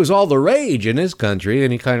he was all the rage in his country,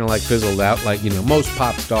 and he kind of like fizzled out, like most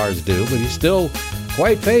pop stars do. But he's still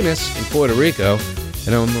quite famous in Puerto Rico.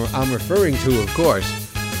 And I'm referring to, of course,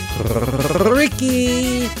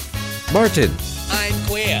 Ricky Martin. I'm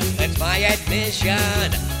queer, that's my admission.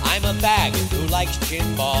 I'm a fag who likes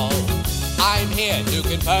gin balls. I'm here to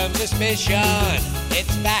confirm this mission. It's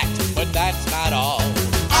fact, but that's not all.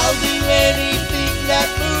 I'll do anything that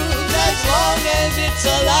moves as long as it's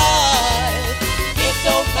alive. It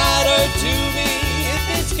don't matter to me if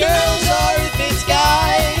it's girls or if it's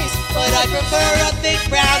guys, but I prefer a thick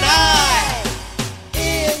brown eye.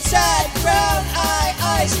 Inside brown eye,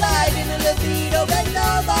 I slide in a libido bend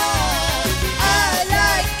over. I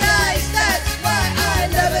like guys, that's why I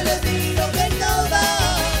love a libido bend over.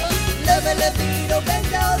 Love a libido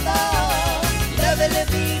bend over. Love a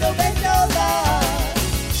libido bend over.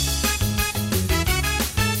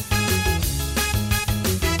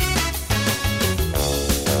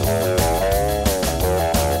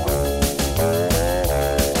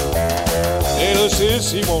 Little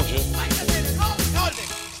sissy, won't you?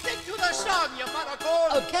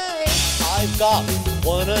 Okay. I've got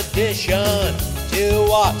one addition to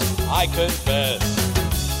what I confess.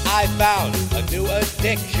 I found a new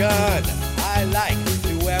addiction. I like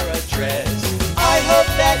to wear a dress. I hope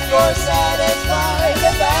that you're satisfied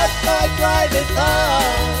about my private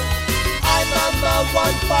thought. I'm on the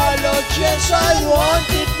one pilot, yes, I want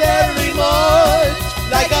it very much.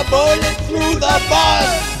 Like a bullet through the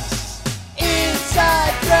bus.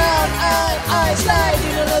 Inside brown eye, slide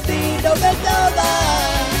in a libido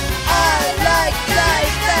Beethoven. I like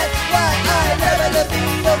life, that's why I love a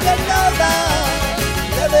libido Beethoven.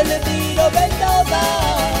 Love a libido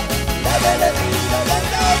Beethoven. Love a libido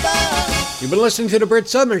Beethoven. You've been listening to the Brit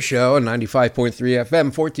Summers Show on 95.3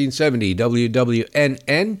 FM, 1470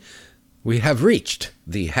 WWNN. We have reached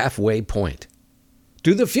the halfway point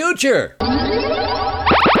to the future,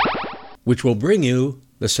 which will bring you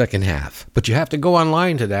the second half. But you have to go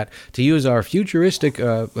online to that to use our futuristic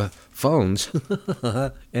phones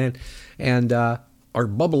and our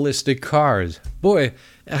bubbleistic cars. Boy,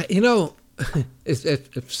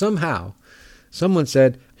 if somehow someone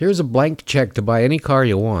said, here's a blank check to buy any car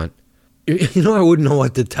you want, I wouldn't know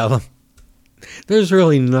what to tell them. There's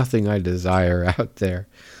really nothing I desire out there.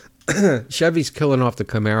 Chevy's killing off the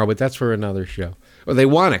Camaro, but that's for another show. Or they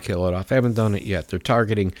want to kill it off. They haven't done it yet. They're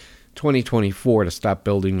targeting 2024 to stop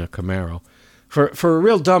building the Camaro for a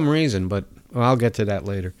real dumb reason, but I'll get to that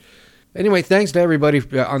later. Anyway, thanks to everybody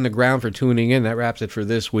on the ground for tuning in. That wraps it for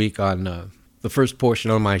this week on the first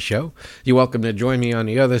portion of my show. You're welcome to join me on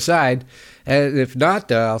the other side. And if not,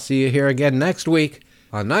 I'll see you here again next week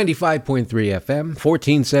on 95.3 FM,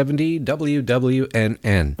 1470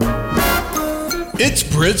 WWNN. It's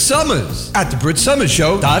Brit Summers at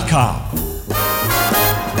thebritsummershow.com.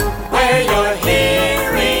 Where you're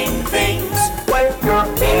hearing things. Where you're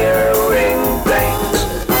hearing things.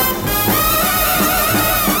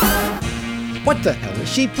 What the hell is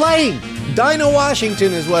she playing? Dinah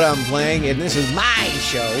Washington is what I'm playing, and this is my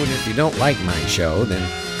show. And if you don't like my show, then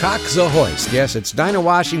cock's a hoist. Yes, it's Dinah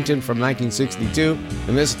Washington from 1962,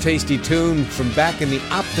 and this tasty tune from back in the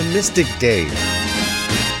optimistic days.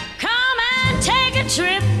 Come and take a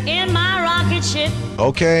trip in my rocket ship.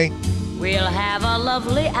 Okay. We'll have a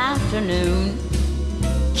lovely afternoon.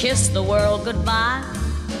 Kiss the world goodbye,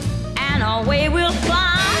 and away we'll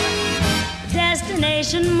fly.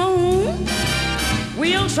 Destination moon.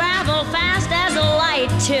 We'll travel fast as a light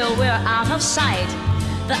till we're out of sight.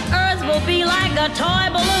 The earth will be like a toy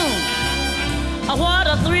balloon. Oh, what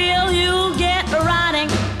a thrill you'll get riding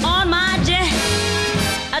on my jet.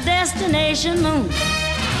 A destination moon.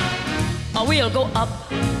 Oh, we'll go up,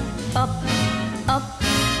 up, up,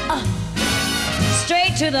 up.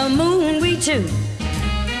 Straight to the moon we two.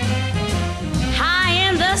 High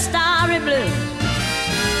in the starry blue.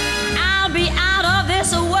 I'll be out of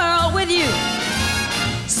this world with you.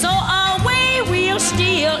 So away we'll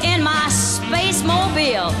steal in my space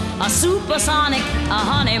mobile, a supersonic, a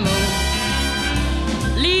honeymoon.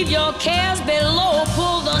 Leave your cares below,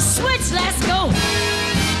 pull the switch, let's go.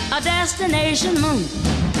 A destination moon.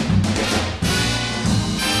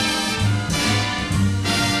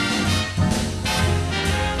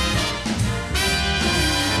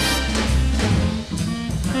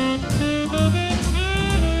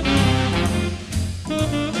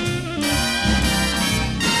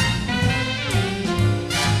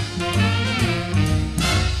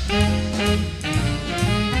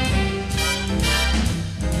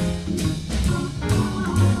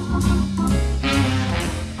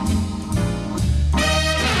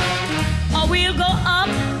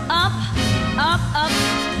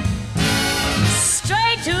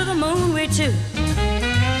 Too.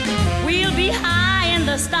 We'll be high in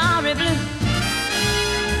the starry blue.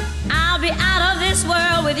 I'll be out of this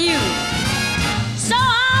world with you. So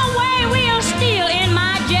away we'll steal in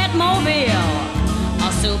my jet mobile,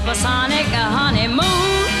 a supersonic, a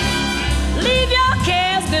honeymoon. Leave your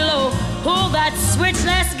cares below, pull that switch,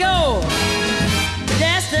 let's go.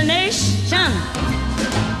 Destination.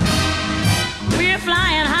 We're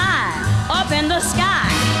flying high up in the sky.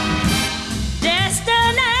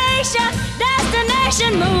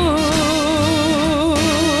 Destination moon.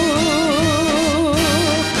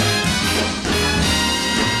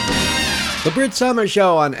 The Brit Summer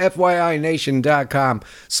Show on FYINation.com,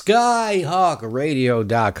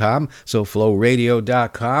 SkyHawkRadio.com,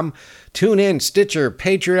 SoFlowRadio.com. Tune in, Stitcher,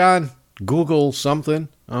 Patreon, Google something.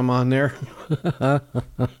 I'm on there.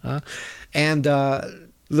 And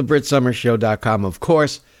TheBritSummerShow.com, of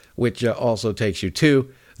course, which also takes you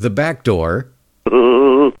to the back door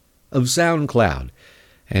of SoundCloud.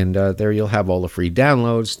 And there you'll have all the free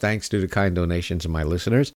downloads, thanks to the kind donations of my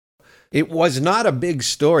listeners. It was not a big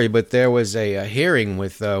story, but there was a hearing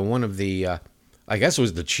with one of the, I guess it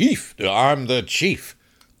was the chief. I'm the chief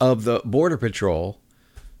of the Border Patrol.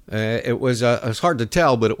 It was hard to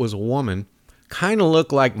tell, but it was a woman, kind of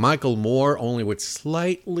looked like Michael Moore, only with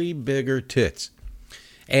slightly bigger tits.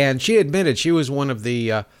 And she admitted she was one of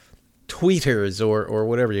the tweeters, or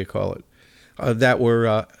whatever you call it, that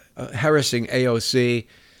were harassing AOC,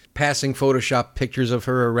 passing Photoshop pictures of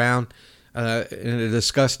her around in a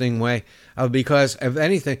disgusting way. Because, if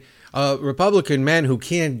anything, Republican men who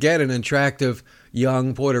can't get an attractive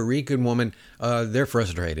young Puerto Rican woman, they're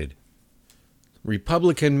frustrated.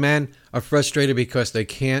 Republican men are frustrated because they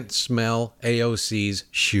can't smell AOC's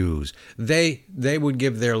shoes. They would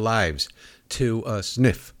give their lives to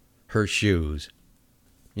sniff her shoes.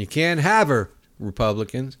 You can't have her,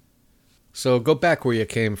 Republicans. So go back where you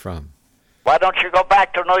came from. Why don't you go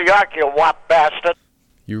back to New York, you wop bastard?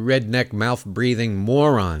 You redneck mouth-breathing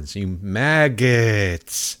morons, you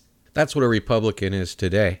maggots. That's what a Republican is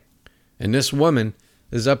today. And this woman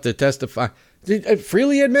is up to testify,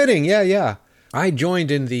 freely admitting, yeah. I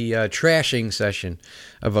joined in the trashing session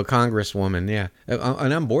of a congresswoman, yeah.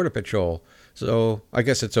 And I'm Border Patrol, so I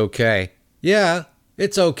guess it's okay. Yeah,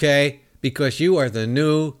 it's okay, because you are the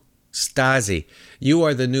new Stasi. You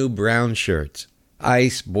are the new brown shirts.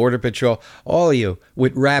 ICE, Border Patrol, all of you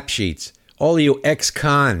with rap sheets. All of you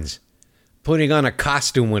ex-cons putting on a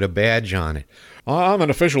costume with a badge on it. I'm an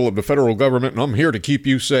official of the federal government, and I'm here to keep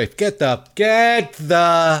you safe. Get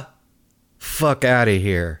the fuck out of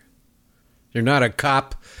here. You're not a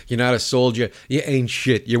cop. You're not a soldier. You ain't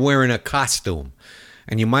shit. You're wearing a costume.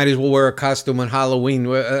 And you might as well wear a costume on Halloween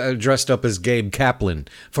dressed up as Gabe Kaplan,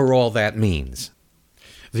 for all that means.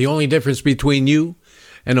 The only difference between you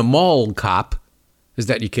and a mall cop is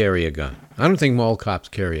that you carry a gun. I don't think mall cops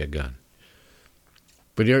carry a gun.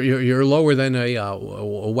 But you're lower than a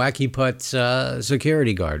wacky putz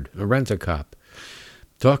security guard, a rent-a-cop.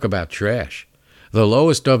 Talk about trash. The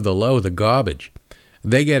lowest of the low, the garbage.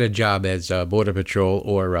 They get a job as Border Patrol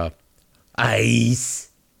or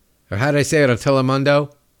ICE. Or how did I say it on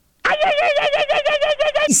Telemundo?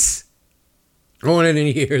 ICE. I want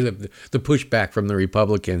to hear the pushback from the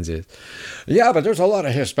Republicans is, yeah, but there's a lot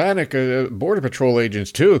of Hispanic Border Patrol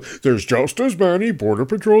agents, too. There's just as many Border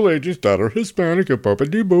Patrol agents that are Hispanic.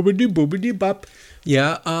 Boopity-boopity-boopity-bop.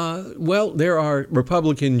 Yeah, well, there are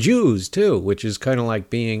Republican Jews, too, which is kind of like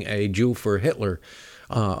being a Jew for Hitler,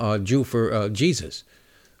 a Jew for Jesus.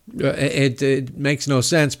 It makes no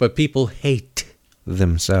sense, but people hate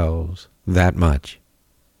themselves that much.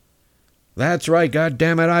 That's right,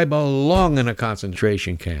 goddammit, I belong in a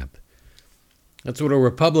concentration camp. That's what a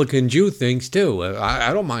Republican Jew thinks, too.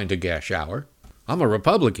 I don't mind a gas shower. I'm a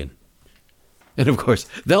Republican. And, of course,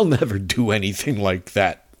 they'll never do anything like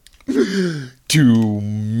that. To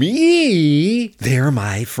me, they're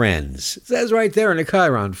my friends. It says right there in the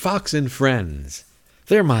Chiron, Fox and Friends.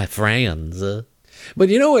 They're my friends. But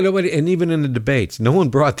you know what? And even in the debates, no one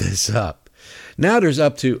brought this up. Now there's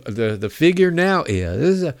up to, the figure now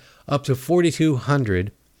is up to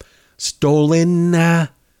 4,200 stolen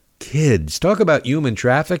kids. Talk about human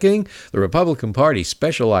trafficking. The Republican Party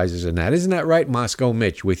specializes in that. Isn't that right, Moscow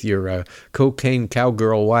Mitch, with your cocaine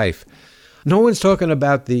cowgirl wife? No one's talking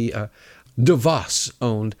about the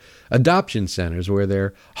DeVos-owned adoption centers where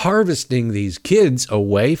they're harvesting these kids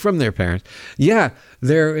away from their parents. Yeah,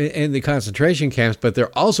 they're in the concentration camps, but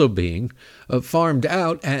they're also being farmed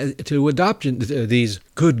out to adoption, these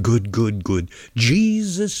good,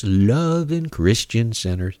 Jesus-loving Christian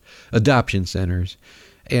centers, adoption centers.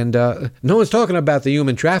 And no one's talking about the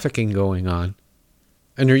human trafficking going on.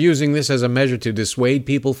 And they're using this as a measure to dissuade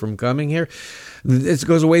people from coming here. It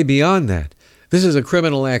goes way beyond that. This is a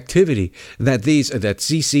criminal activity that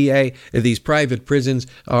CCA, these private prisons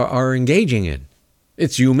are engaging in.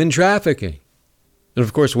 It's human trafficking. And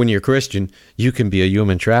of course, when you're Christian, you can be a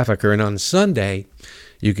human trafficker. And on Sunday,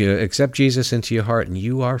 you can accept Jesus into your heart and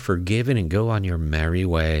you are forgiven and go on your merry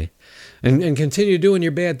way. And continue doing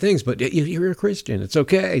your bad things. But you're a Christian. It's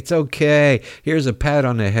okay. It's okay. Here's a pat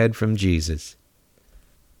on the head from Jesus.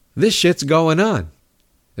 This shit's going on.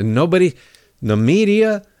 And nobody, the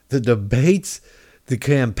media, the debates, the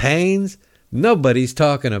campaigns, nobody's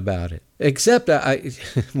talking about it. Except,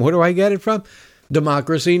 where do I get it from?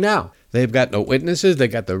 Democracy Now! They've got no witnesses, they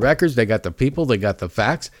got the records, they got the people, they got the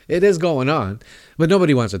facts. It is going on, but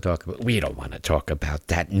nobody wants to talk about it. We don't want to talk about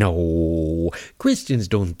that. No, Christians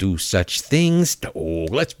don't do such things. No,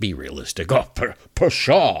 let's be realistic. Oh,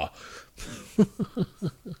 pshaw.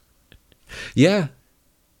 Yeah,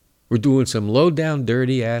 we're doing some low-down,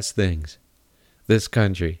 dirty-ass things. This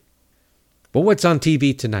country. But what's on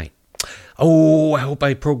TV tonight? Oh, I hope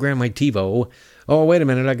I program my TiVo. Oh, wait a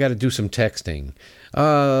minute, I got to do some texting.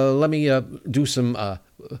 Let me do some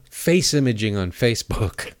face imaging on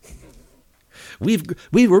Facebook.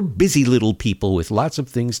 We were busy little people with lots of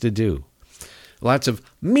things to do. Lots of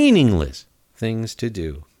meaningless things to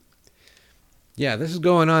do. Yeah, this is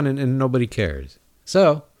going on and nobody cares.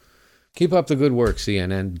 So, keep up the good work,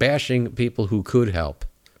 CNN, bashing people who could help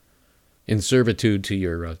in servitude to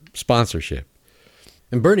your sponsorship.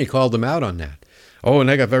 And Bernie called them out on that. Oh, and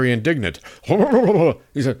they got very indignant.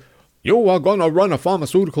 He said, you are going to run a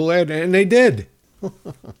pharmaceutical ad, and they did.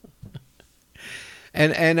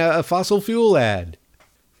 and a fossil fuel ad.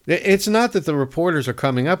 It's not that the reporters are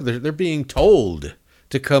coming up. They're being told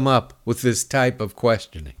to come up with this type of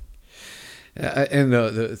questioning. And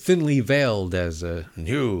the thinly veiled as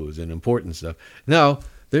news and important stuff. No,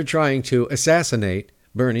 they're trying to assassinate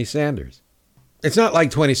Bernie Sanders. It's not like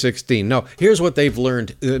 2016. No, here's what they've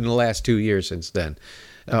learned in the last 2 years since then,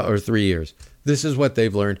 or 3 years. This is what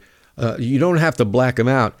they've learned. You don't have to black him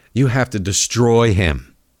out. You have to destroy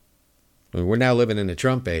him. We're now living in the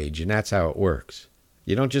Trump age, and that's how it works.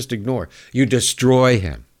 You don't just ignore. You destroy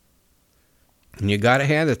him. And you got to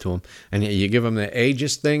hand it to him. And you give him the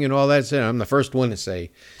ageist thing and all that. I'm the first one to say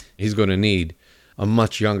he's going to need a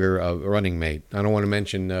much younger running mate. I don't want to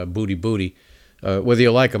mention Booty. Whether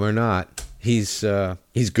you like him or not, he's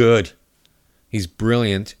good. He's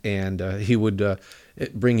brilliant. And he would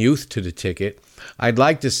bring youth to the ticket. I'd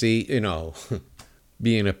like to see,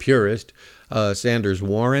 being a purist, Sanders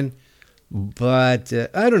Warren. But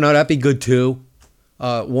I don't know. That'd be good, too.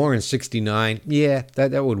 Warren's 69. Yeah,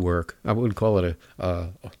 that would work. I wouldn't call it a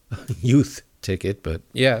youth ticket, but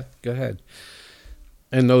yeah, go ahead.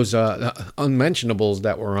 And those unmentionables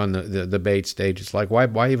that were on the debate stage, it's like, why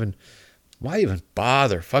even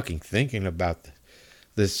bother fucking thinking about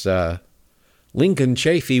this Lincoln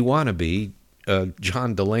Chafee wannabe,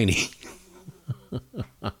 John Delaney?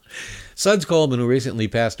 Suds Coleman, who recently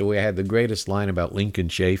passed away, had the greatest line about Lincoln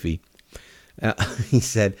Chafee. He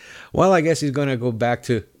said, well, I guess he's going to go back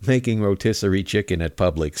to making rotisserie chicken at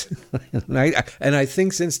Publix. and I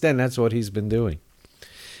think since then, that's what he's been doing.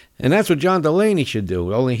 And that's what John Delaney should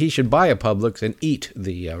do. Only he should buy a Publix and eat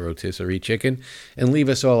the rotisserie chicken and leave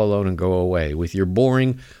us all alone and go away with your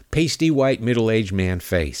boring, pasty white middle-aged man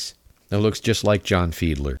face that looks just like John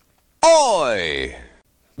Fiedler. Oi!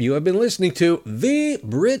 You have been listening to The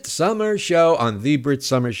Brit Summer Show on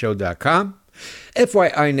thebritsummershow.com.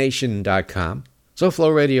 FYINation.com,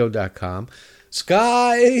 SoFloRadio.com,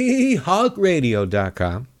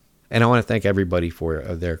 SkyHawkRadio.com. And I want to thank everybody for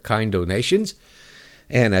their kind donations.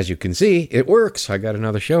 And as you can see, it works. I got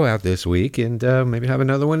another show out this week and maybe have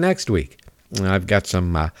another one next week. I've got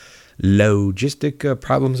some logistic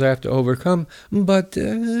problems I have to overcome, but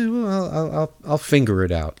I'll figure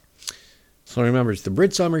it out. So remember, it's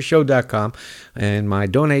thebritsummershow.com, and my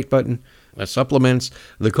donate button supplements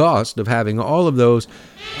the cost of having all of those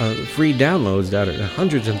free downloads that are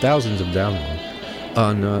hundreds and thousands of downloads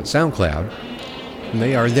on SoundCloud. And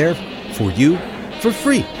they are there for you for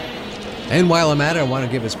free. And while I'm at it, I want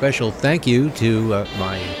to give a special thank you to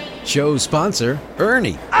my show sponsor,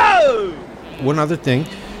 Ernie. Oh! One other thing,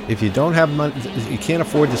 if you don't have money, you can't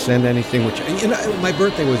afford to send anything, which, my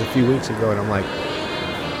birthday was a few weeks ago, and I'm like,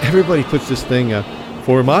 everybody puts this thing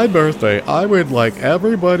for my birthday, I would like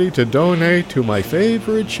everybody to donate to my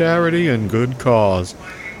favorite charity and good cause.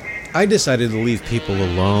 I decided to leave people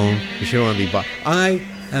alone. You shouldn't want to be I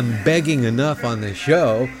am begging enough on the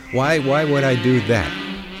show. Why would I do that?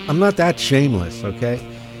 I'm not that shameless, okay?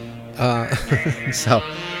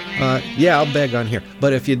 Yeah, I'll beg on here.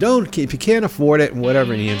 But if you can't afford it and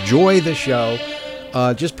whatever, and you enjoy the show,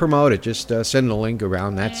 just promote it. Just send the link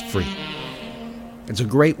around. That's free. It's a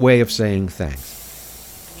great way of saying thanks.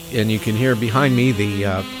 And you can hear behind me the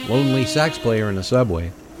lonely sax player in the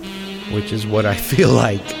subway, which is what I feel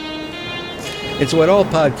like. It's what all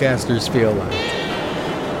podcasters feel like.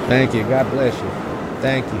 Thank you. God bless you.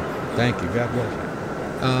 Thank you. God bless you.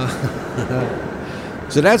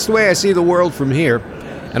 So that's the way I see the world from here.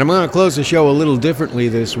 And I'm going to close the show a little differently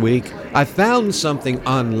this week. I found something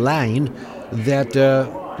online that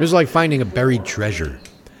is like finding a buried treasure.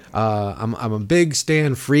 I'm a big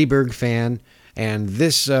Stan Freberg fan. And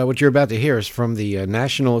this, what you're about to hear, is from the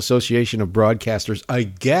National Association of Broadcasters. I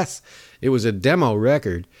guess it was a demo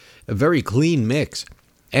record, a very clean mix.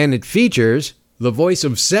 And it features the voice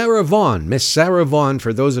of Sarah Vaughan. Miss Sarah Vaughan,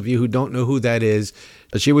 for those of you who don't know who that is,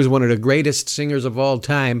 she was one of the greatest singers of all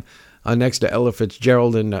time, next to Ella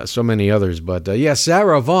Fitzgerald and so many others. But yeah,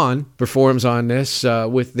 Sarah Vaughan performs on this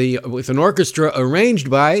with an orchestra arranged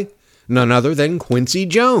by none other than Quincy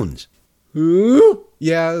Jones. Ooh.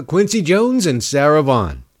 Yeah, Quincy Jones and Sarah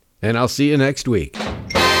Vaughan. And I'll see you next week.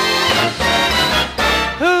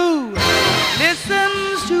 Who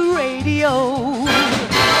listens to radio?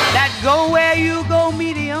 That go where you go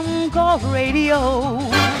medium called radio.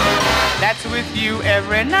 That that's with you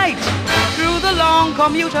every night through the long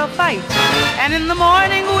commuter fight, and in the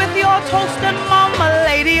morning with your toast and mama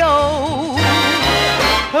lady-o.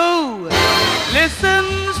 Who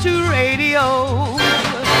listens to radio?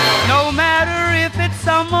 No matter if it's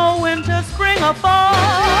summer, winter, spring, or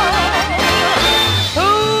fall.